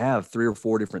want to have 3 or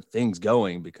 4 different things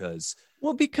going because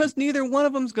neither one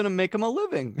of them is going to make them a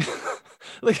living.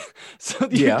 Like, so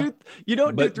you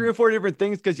don't do 3 or 4 different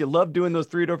things because you love doing those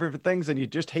 3 different things and you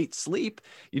just hate sleep.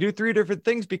 You do 3 different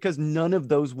things because none of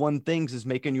those one things is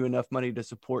making you enough money to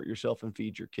support yourself and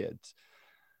feed your kids.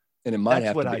 And it might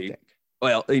have to be. I think.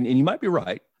 Well, and you might be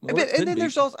right. Well, and then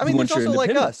there's also, there's also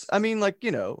like us. I mean, like,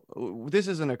 you know, this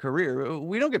isn't a career.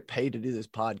 We don't get paid to do this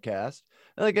podcast.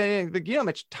 Like, you know how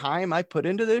much time I put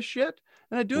into this shit,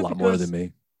 and I do it because more than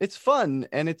me. It's fun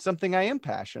and it's something I am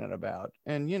passionate about.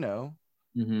 And you know,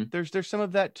 there's some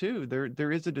of that too.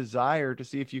 There is a desire to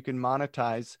see if you can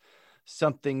monetize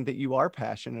something that you are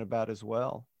passionate about as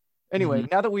well. Anyway,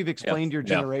 now that we've explained your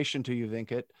generation to you,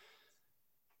 Venkat,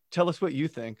 tell us what you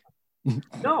think.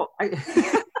 No, I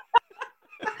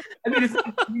mean,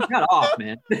 you got off,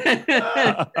 man.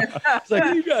 It's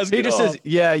like, you guys he just off. Says,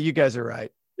 yeah, you guys are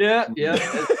right. Yeah.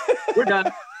 We're done.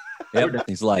 Yep. We're done.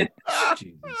 He's like,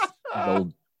 Jesus,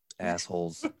 old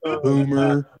assholes.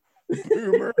 Boomer.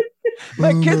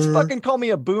 My kids fucking call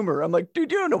me a boomer. I'm like,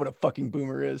 dude, you don't know what a fucking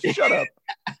boomer is. Shut up.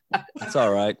 It's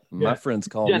all right. My friends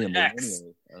call me a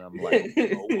millennial. And I'm like,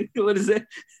 oh. What is it?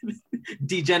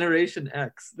 Degeneration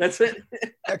X. That's it.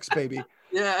 X, baby.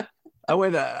 Yeah. I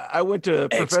went to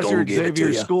Professor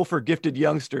Xavier's School for Gifted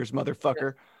Youngsters,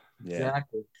 motherfucker. Yeah.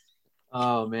 Exactly.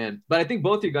 Oh man. But I think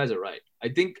both you guys are right. I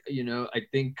think,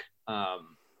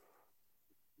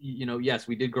 yes,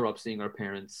 we did grow up seeing our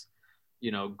parents,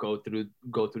 go through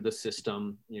the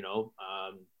system.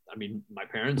 I mean, my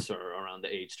parents are around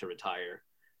the age to retire,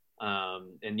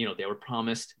 and they were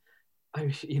promised.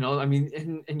 And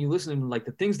you listen to like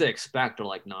the things they expect are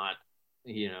like not,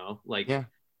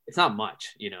 it's not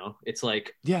much. It's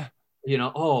like a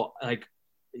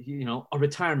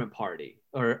retirement party,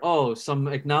 or some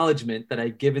acknowledgement that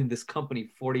I've given this company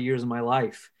 40 years of my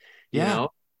life. You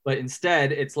know, but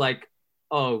instead it's like,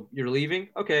 oh, you're leaving?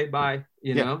 Okay, bye.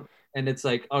 You know. And it's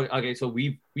like, oh, okay, so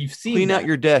we've seen clean that. out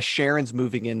your desk. Sharon's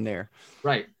moving in there.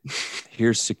 Right.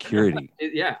 Here's security.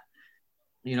 Yeah.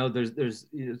 There's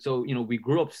so we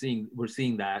grew up we're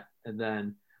seeing that, and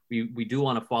then we do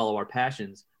want to follow our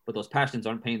passions, but those passions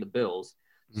aren't paying the bills.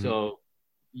 Mm-hmm. So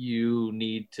you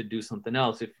need to do something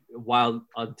else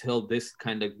until this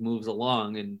kind of moves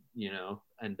along, and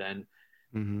then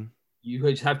mm-hmm. you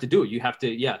just have to do it. You have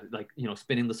to,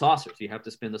 spinning the saucers. You have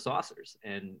to spin the saucers,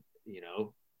 and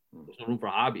there's no room for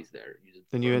hobbies there.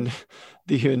 Then you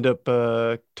end up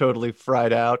totally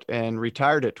fried out and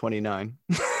retired at 29.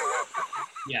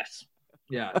 Yes.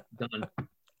 Yeah. Done.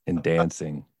 And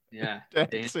dancing. Yeah.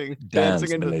 Dancing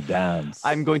into the dance.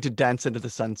 I'm going to dance into the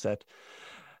sunset.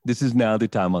 This is now the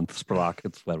time on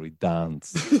Sprockets where we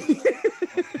dance.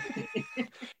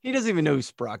 He doesn't even know who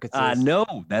Sprockets is. I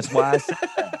know. That's why I said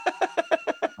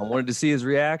that. I wanted to see his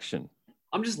reaction.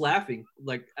 I'm just laughing,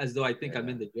 like as though I think I'm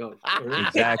in the joke.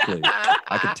 Exactly.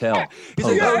 I could tell. He's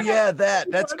like, oh yeah,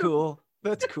 that's cool.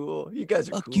 That's cool. You guys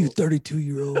are cool. You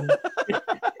 32-year-old.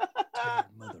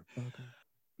 Motherfucker.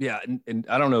 Yeah, and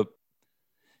I don't know.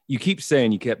 You keep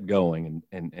saying you kept going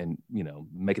and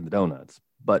making the donuts,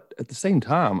 but at the same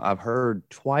time, I've heard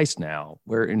twice now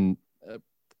where in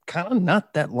kind of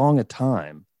not that long a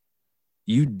time,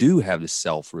 you do have this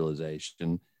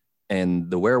self-realization and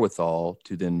the wherewithal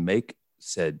to then make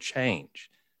said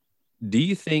change. Do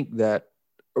you think that,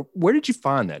 or where did you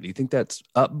find that? Do you think that's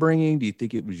upbringing? Do you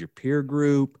think it was your peer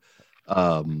group?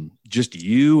 Just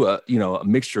you, a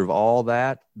mixture of all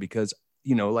that? Because,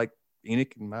 like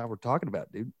Enoch and I were talking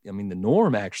about, dude, I mean, the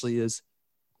norm actually is,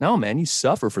 no, man, you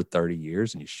suffer for 30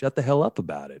 years and you shut the hell up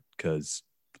about it, because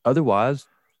otherwise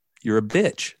you're a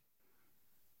bitch.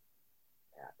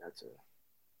 Yeah,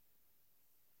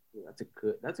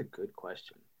 that's a good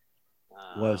question.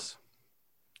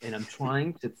 And I'm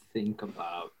trying to think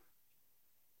about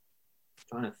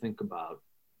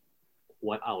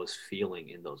what I was feeling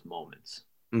in those moments.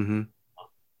 Mm-hmm.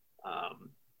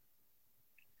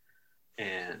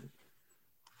 And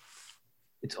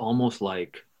it's almost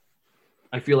like,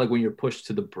 I feel like when you're pushed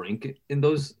to the brink in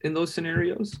those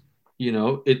scenarios,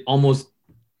 it almost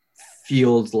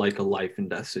feels like a life and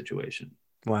death situation.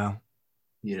 Wow.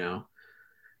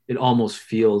 It almost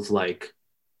feels like,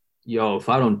 if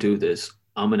I don't do this,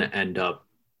 I'm going to end up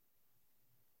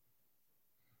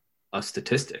a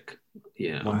statistic,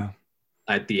 wow.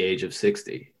 At the age of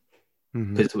 60.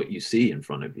 Mm-hmm. Because what you see in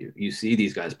front of you. You see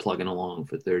these guys plugging along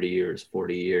for 30 years,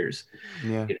 40 years.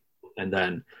 Yeah. And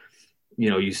then,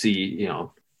 you see,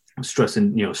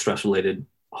 stress-related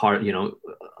heart,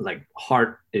 like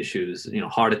heart issues,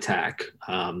 heart attack.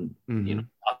 Mm-hmm.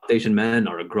 South Asian men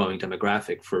are a growing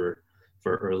demographic for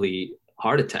early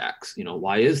heart attacks.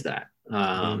 Why is that?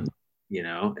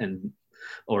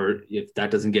 Or if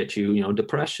that doesn't get you,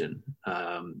 depression,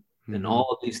 and all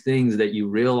of these things that you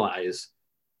realize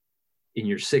in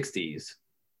your 60s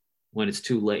when it's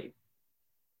too late.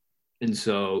 And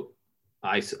so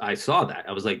I saw that.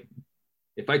 I was like,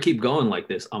 if I keep going like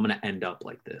this, I'm going to end up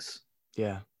like this.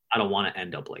 Yeah. I don't want to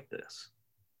end up like this.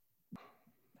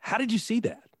 How did you see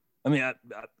that? I mean,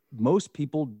 most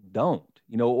people don't,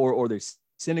 or they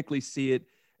cynically see it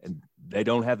and they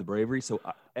don't have the bravery. So,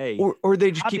 or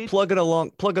they just keep plugging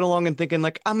along and thinking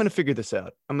like, I'm going to figure this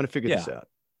out. I'm going to figure this out.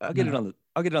 I'll get it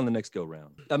on the next go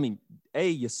round. I mean, A,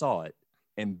 you saw it,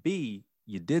 and B,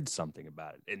 you did something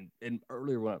about it. And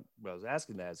earlier when I was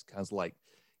asking that, it's kind of like,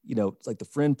 it's like the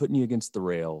friend putting you against the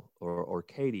rail, or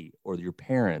Katie, or your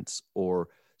parents, or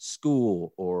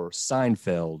school, or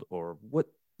Seinfeld, or what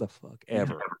the fuck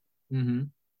ever. Mm-hmm.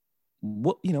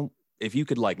 What, if you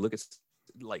could look at,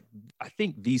 I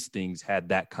think these things had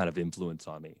that kind of influence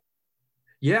on me.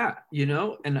 Yeah.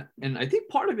 And I think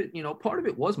part of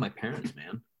it was my parents,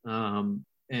 man.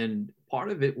 And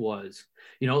part of it was,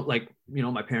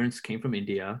 my parents came from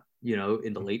India,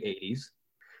 in the late 80s.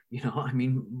 I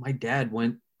mean, my dad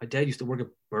used to work at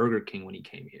Burger King when he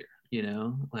came here,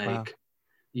 wow.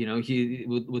 He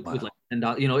with like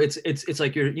 $10, it's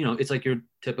like it's like your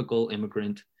typical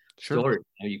immigrant story.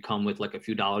 You come with like a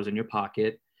few dollars in your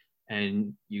pocket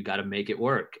and you got to make it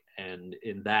work. And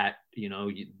in that, you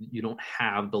don't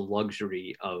have the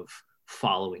luxury of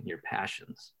following your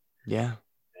passions. Yeah.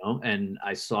 You know? And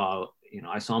I saw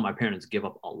my parents give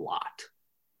up a lot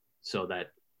so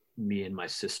that me and my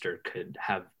sister could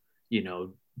have, you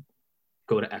know,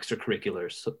 go to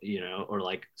extracurriculars, you know, or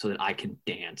like so that I can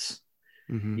dance,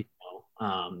 Mm-hmm. you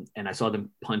know. And I saw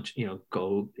them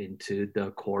go into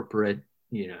the corporate,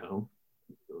 you know,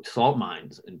 salt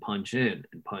mines and punch in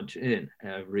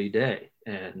every day.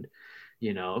 And,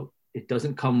 you know, it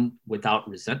doesn't come without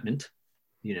resentment,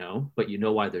 you know, but you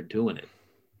know why they're doing it,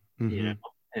 you know.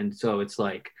 And so it's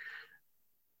like,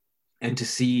 and to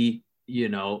see, you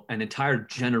know, an entire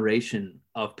generation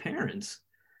of parents,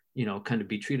 you know, kind of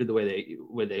be treated the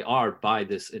way they are by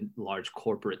this large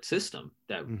corporate system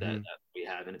that we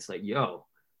have. And it's like, yo,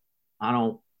 I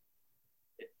don't,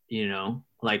 you know,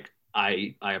 like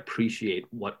I appreciate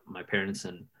what my parents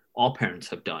and all parents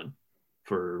have done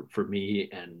for me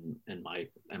and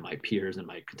my peers and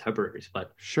my contemporaries.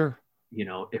 But sure, you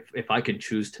know, if I can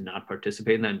choose to not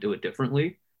participate in that and do it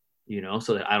differently, you know,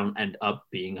 so that I don't end up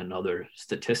being another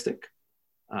statistic,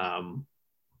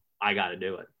 I got to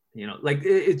do it. You know, like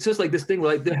it's just like this thing.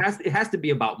 Like it has to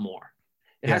be about more.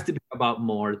 It has to be about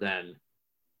more than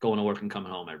going to work and coming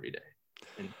home every day.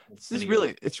 And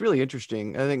it's really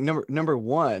interesting. I think number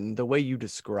one, the way you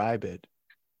describe it,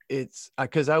 it's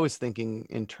because I was thinking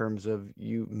in terms of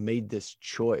you made this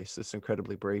choice, this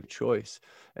incredibly brave choice,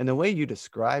 and the way you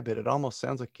describe it, it almost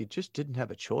sounds like you just didn't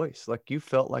have a choice. Like you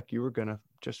felt like you were gonna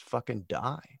just fucking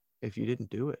die if you didn't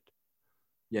do it.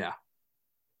 Yeah.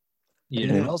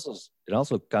 And it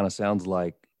also kind of sounds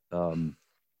like the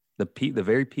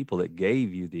very people that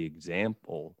gave you the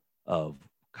example of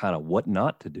kind of what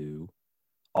not to do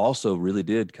also really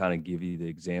did kind of give you the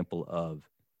example of,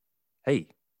 hey,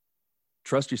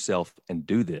 trust yourself and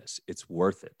do this. It's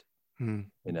worth it. You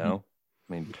know,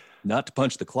 I mean, not to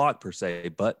punch the clock per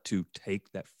se, but to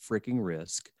take that freaking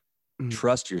risk.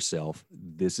 Trust yourself.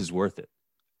 This is worth it.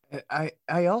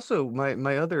 I also,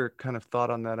 my other kind of thought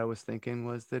on that I was thinking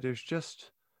was that there's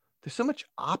so much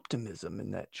optimism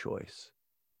in that choice.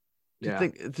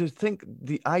 To think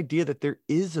the idea that there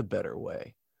is a better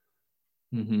way.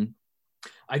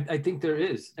 I think there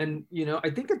is. And, you know, I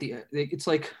think at the end, it's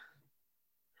like,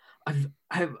 I've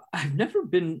never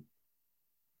been,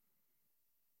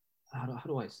 how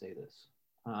do I say this?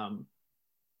 One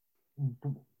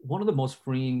of the most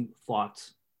freeing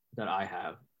thoughts that I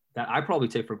have that I probably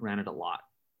take for granted a lot.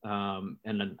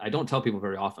 And I don't tell people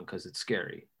very often because it's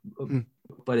scary,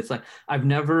 but it's like, I've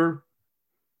never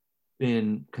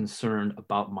been concerned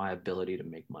about my ability to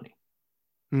make money.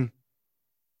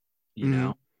 You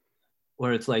know,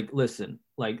 where it's like, listen,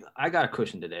 like I got a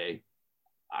cushion today.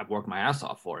 I've worked my ass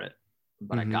off for it,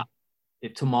 but I got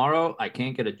it. If tomorrow I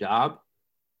can't get a job,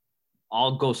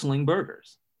 I'll go sling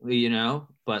burgers, you know,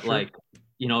 but like,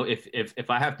 you know, if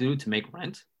I have to make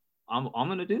rent, I'm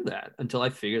going to do that until I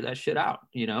figure that shit out,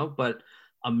 you know, but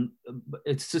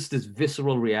it's just this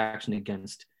visceral reaction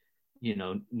against, you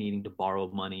know, needing to borrow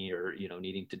money or, you know,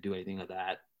 needing to do anything of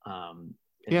that.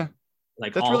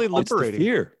 Like that's really liberating. It's the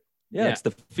fear. Yeah, it's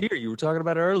the fear you were talking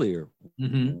about earlier.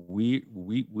 We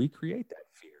create that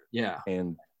fear. Yeah.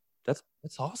 And that's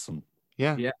awesome.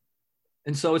 Yeah. Yeah.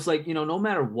 And so it's like, you know, no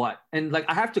matter what, and like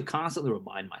I have to constantly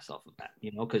remind myself of that,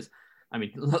 you know, because I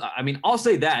mean, I'll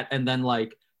say that, and then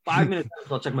like 5 minutes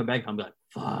after, I'll check my bank account and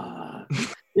be like, fuck.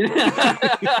 You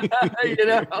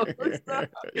know?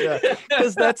 Yeah,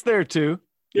 because that's there too.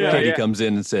 Yeah, Katie comes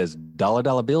in and says,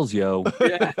 dollar bills, yo.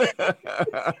 Yeah.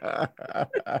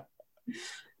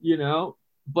 You know,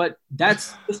 but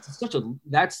that's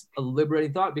a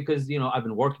liberating thought because, you know, I've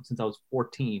been working since I was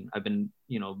 14. I've been,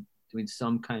 you know, doing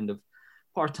some kind of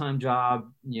part-time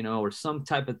job, you know, or some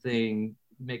type of thing,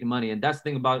 making money. And that's the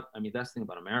thing about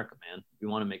America, man. If you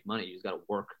want to make money, you just got to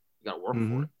work. You got to work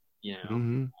for it, you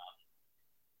know.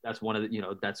 That's one of the, you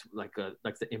know, that's like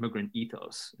the immigrant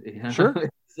ethos. You know? Sure.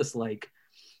 It's just like,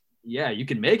 yeah, you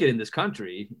can make it in this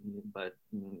country, but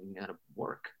you got to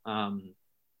work.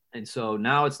 And so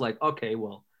now it's like, okay,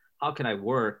 well, how can I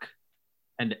work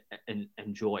and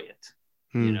enjoy it?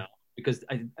 You know, because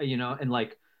I you know, and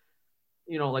like,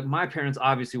 you know, like my parents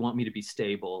obviously want me to be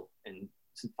stable and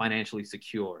financially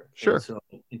secure. Sure. And so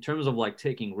in terms of like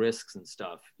taking risks and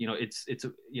stuff, you know, it's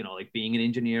you know, like being an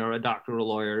engineer or a doctor or a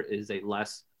lawyer is a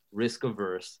less risk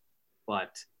averse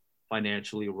but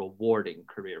financially rewarding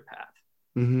career path.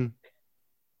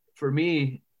 For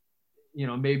me, you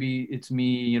know, maybe it's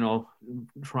me, you know,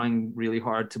 trying really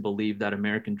hard to believe that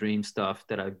American dream stuff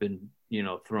that I've been, you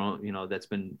know, thrown, you know, that's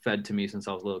been fed to me since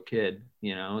I was a little kid.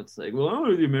 You know, it's like, well, I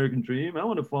want the American dream. I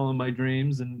want to follow my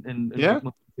dreams and make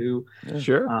money too.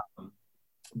 Sure.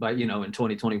 But in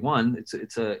 2021,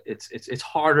 it's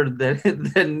harder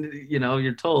than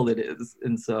you're told it is,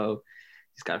 and so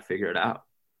you just got to figure it out.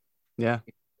 Yeah.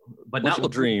 But what's not your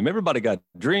dream? Everybody got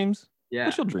dreams. Yeah.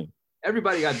 What's your dream?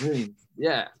 Everybody got dreams.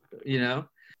 Yeah.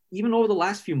 Even over the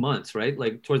last few months, right?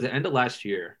 Like towards the end of last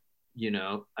year,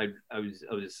 I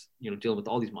was dealing with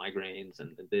all these migraines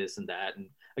and this and that, and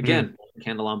again,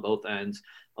 candle on both ends.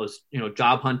 I was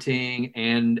job hunting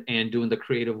and doing the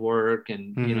creative work,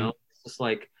 and just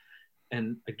like,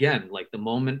 and again, like the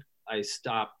moment I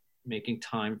stopped making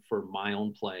time for my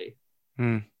own play,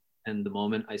 and the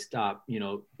moment I stop,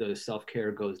 the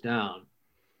self-care goes down,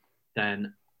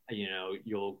 then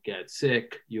you'll get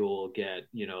sick, you'll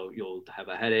have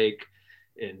a headache,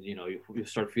 and you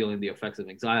start feeling the effects of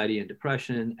anxiety and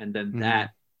depression, and then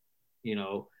that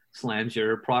slams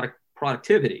your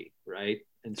productivity, right?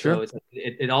 And so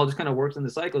it all just kind of works in the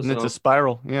cycle. And it's a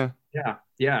spiral. Yeah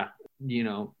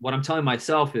What I'm telling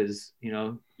myself is,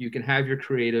 you can have your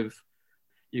creative,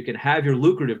 you can have your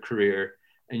lucrative career,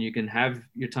 and you can have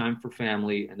your time for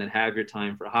family, and then have your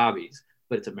time for hobbies,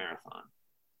 but it's a marathon.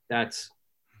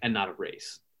 And not a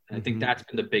race. And I think that's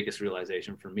been the biggest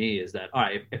realization for me, is that, all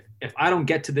right, if I don't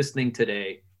get to this thing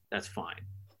today, that's fine.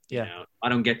 Yeah. If I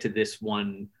don't get to this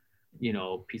one,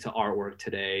 piece of artwork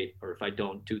today, or if I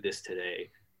don't do this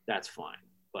today, that's fine.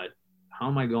 But how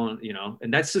am I going,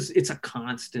 and that's just, it's a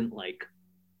constant, like,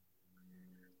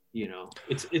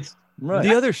 it's right.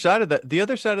 The other side of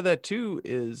that too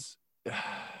is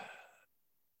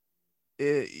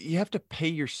you have to pay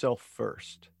yourself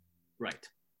first. Right.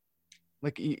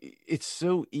 Like, it's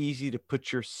so easy to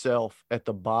put yourself at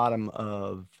the bottom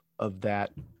of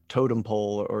that totem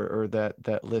pole or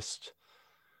that list,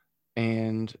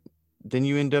 and then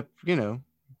you end up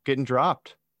getting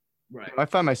dropped. Right. I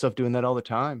find myself doing that all the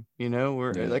time.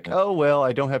 We're oh well,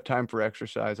 I don't have time for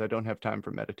exercise, I don't have time for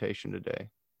meditation today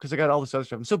because I got all this other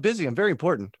stuff. I'm so busy. I'm very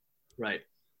important. Right.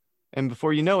 And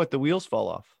before you know it, the wheels fall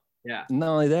off. Yeah. Not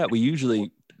only that, we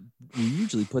usually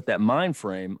put that mind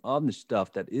frame on the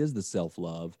stuff that is the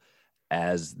self-love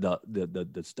as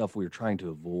the stuff we're trying to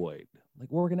avoid, like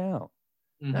working out.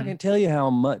 I can tell you how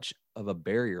much of a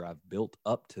barrier I've built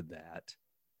up to that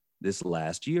this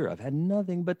last year. I've had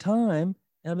nothing but time,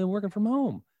 and I've been working from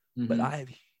home, but I've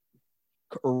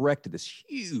erected this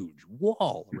huge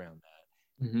wall around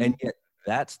that. And yet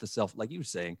that's the self, like you were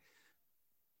saying,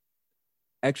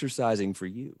 exercising for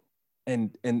you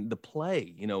and the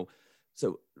play,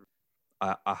 so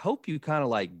I hope you kind of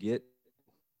like get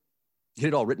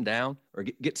it all written down, or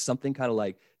get something kind of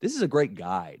like, this is a great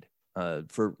guide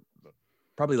for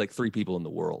probably like 3 people in the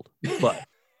world, but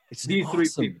it's these awesome.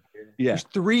 3 people. Yeah. There's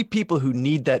 3 people who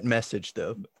need that message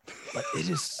though. But it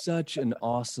is such an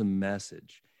awesome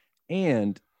message.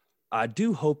 And I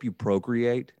do hope you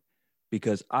procreate,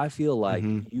 because I feel like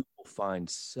you will find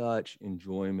such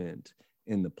enjoyment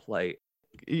in the play.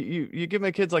 You give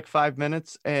my kids like 5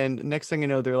 minutes, and next thing you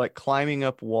know, they're like climbing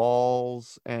up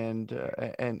walls and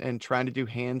trying to do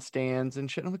handstands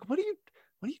and shit. I'm like, what are you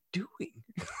doing?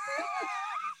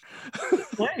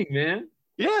 Playing, man.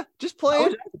 Yeah, just playing. I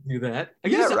would have to do that.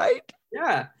 Right.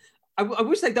 Yeah. I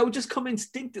wish like that would just come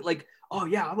instinctive. Like, oh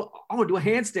yeah, I want to do a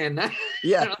handstand now.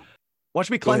 Yeah. Watch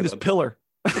me climb this pillar.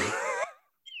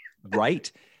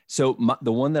 Right. So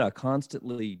the one that I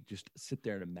constantly just sit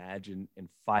there and imagine and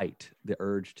fight the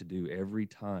urge to do every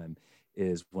time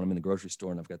is when I'm in the grocery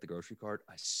store and I've got the grocery cart.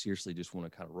 I seriously just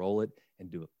want to kind of roll it and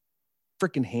do a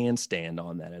freaking handstand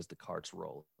on that as the cart's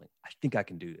rolling. I think I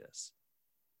can do this.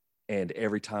 And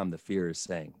every time the fear is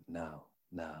saying, no.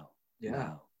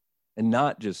 And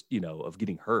not just, of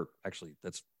getting hurt. Actually,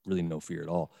 that's really no fear at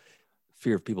all.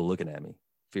 Fear of people looking at me.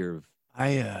 Fear of,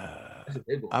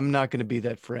 I'm not going to be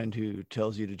that friend who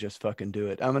tells you to just fucking do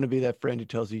it. I'm going to be that friend who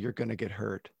tells you you're going to get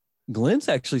hurt. Glenn's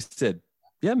actually said,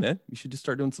 yeah, man, you should just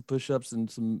start doing some push-ups and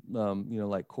some,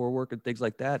 like core work and things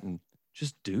like that. And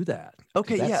just do that.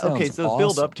 Okay. That Yeah. Okay. So awesome.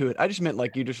 Build up to it. I just meant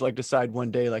like, you just like decide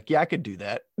one day, like, yeah, I could do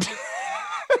that.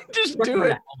 Just do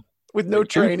it with no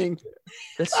training.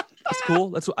 That's cool.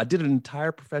 That's what I did. An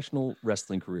entire professional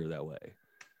wrestling career that way.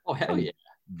 Oh, hell yeah.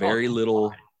 Very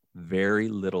little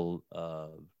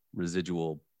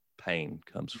residual pain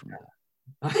comes from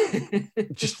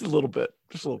that. Just a little bit.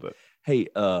 Hey,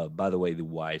 by the way, the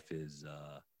wife is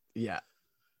yeah.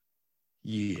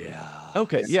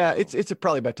 Okay. Yeah, it's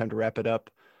probably about time to wrap it up.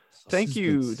 Thank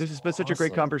you. This has been such a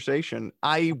great awesome. Conversation.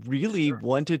 I really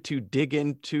wanted to dig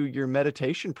into your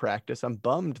meditation practice. I'm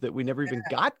bummed that we never even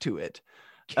got to it.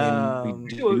 Can we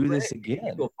do this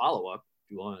again? Do a follow-up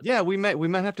if you want. Yeah, we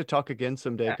might have to talk again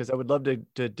someday, because I would love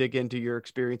to dig into your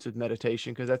experience with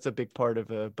meditation, because that's a big part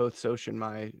of both Soch and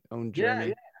my own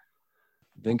journey.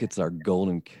 Venkat's our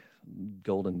golden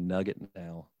nugget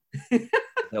now. That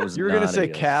was you were going to say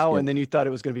cow, and then you thought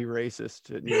it was going to be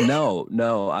racist.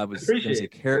 No, I was going to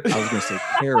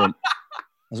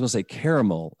say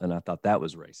caramel, and I thought that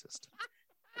was racist.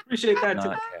 Appreciate that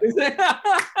too.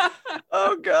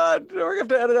 Oh God, we're going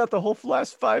to have to edit out the whole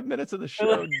last 5 minutes of the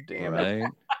show. Damn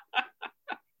it.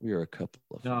 We are a couple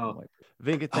of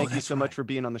Venkat, thank you so much for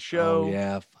being on the show. Oh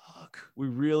yeah, fuck. We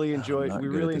really enjoyed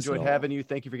having you.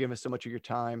 Thank you for giving us so much of your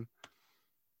time.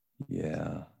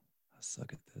 Yeah, I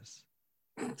suck at this.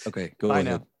 Okay, go Bye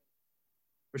ahead. now.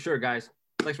 For sure, guys.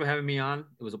 Thanks for having me on.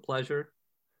 It was a pleasure.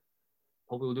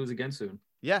 Hopefully we'll do this again soon.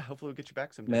 Yeah, hopefully we'll get you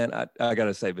back someday. Man, I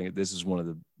gotta say, this is one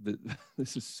of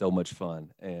this is so much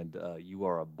fun, and you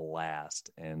are a blast.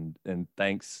 And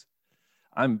thanks.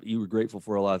 You were grateful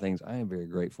for a lot of things. I am very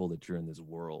grateful that you're in this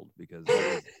world, because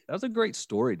that was a great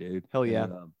story, dude. Hell yeah.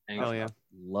 And, hell yeah.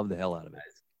 Love the hell out of it.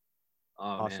 Oh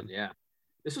awesome. Man, yeah.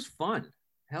 This was fun.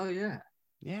 Hell yeah.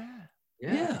 Yeah.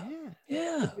 Yeah.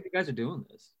 You guys are doing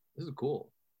this. This is cool.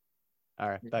 All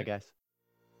right. Bye, guys.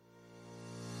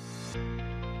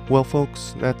 Well,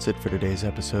 folks, that's it for today's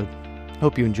episode.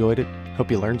 Hope you enjoyed it.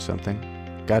 Hope you learned something.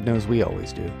 God knows we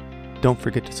always do. Don't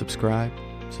forget to subscribe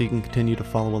so you can continue to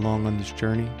follow along on this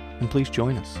journey. And please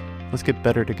join us. Let's get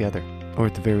better together. Or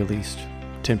at the very least,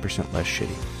 10% less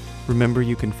shitty. Remember,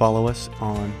 you can follow us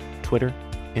on Twitter,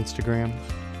 Instagram,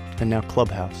 and now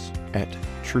Clubhouse at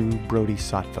True Brody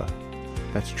Sattva.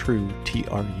 That's True,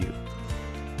 TRU.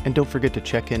 And don't forget to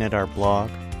check in at our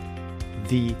blog,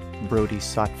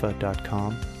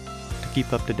 thebrodysattva.com, to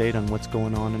keep up to date on what's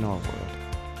going on in our world.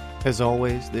 As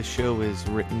always, this show is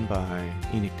written by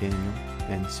Enoch Daniel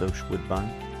and Soch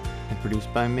Woodbine, and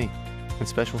produced by me. And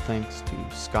special thanks to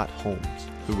Scott Holmes,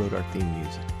 who wrote our theme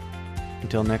music.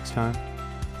 Until next time,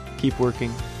 keep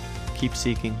working, keep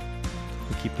seeking,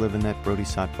 and keep living that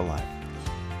Bodhisattva life.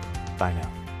 Bye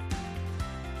now.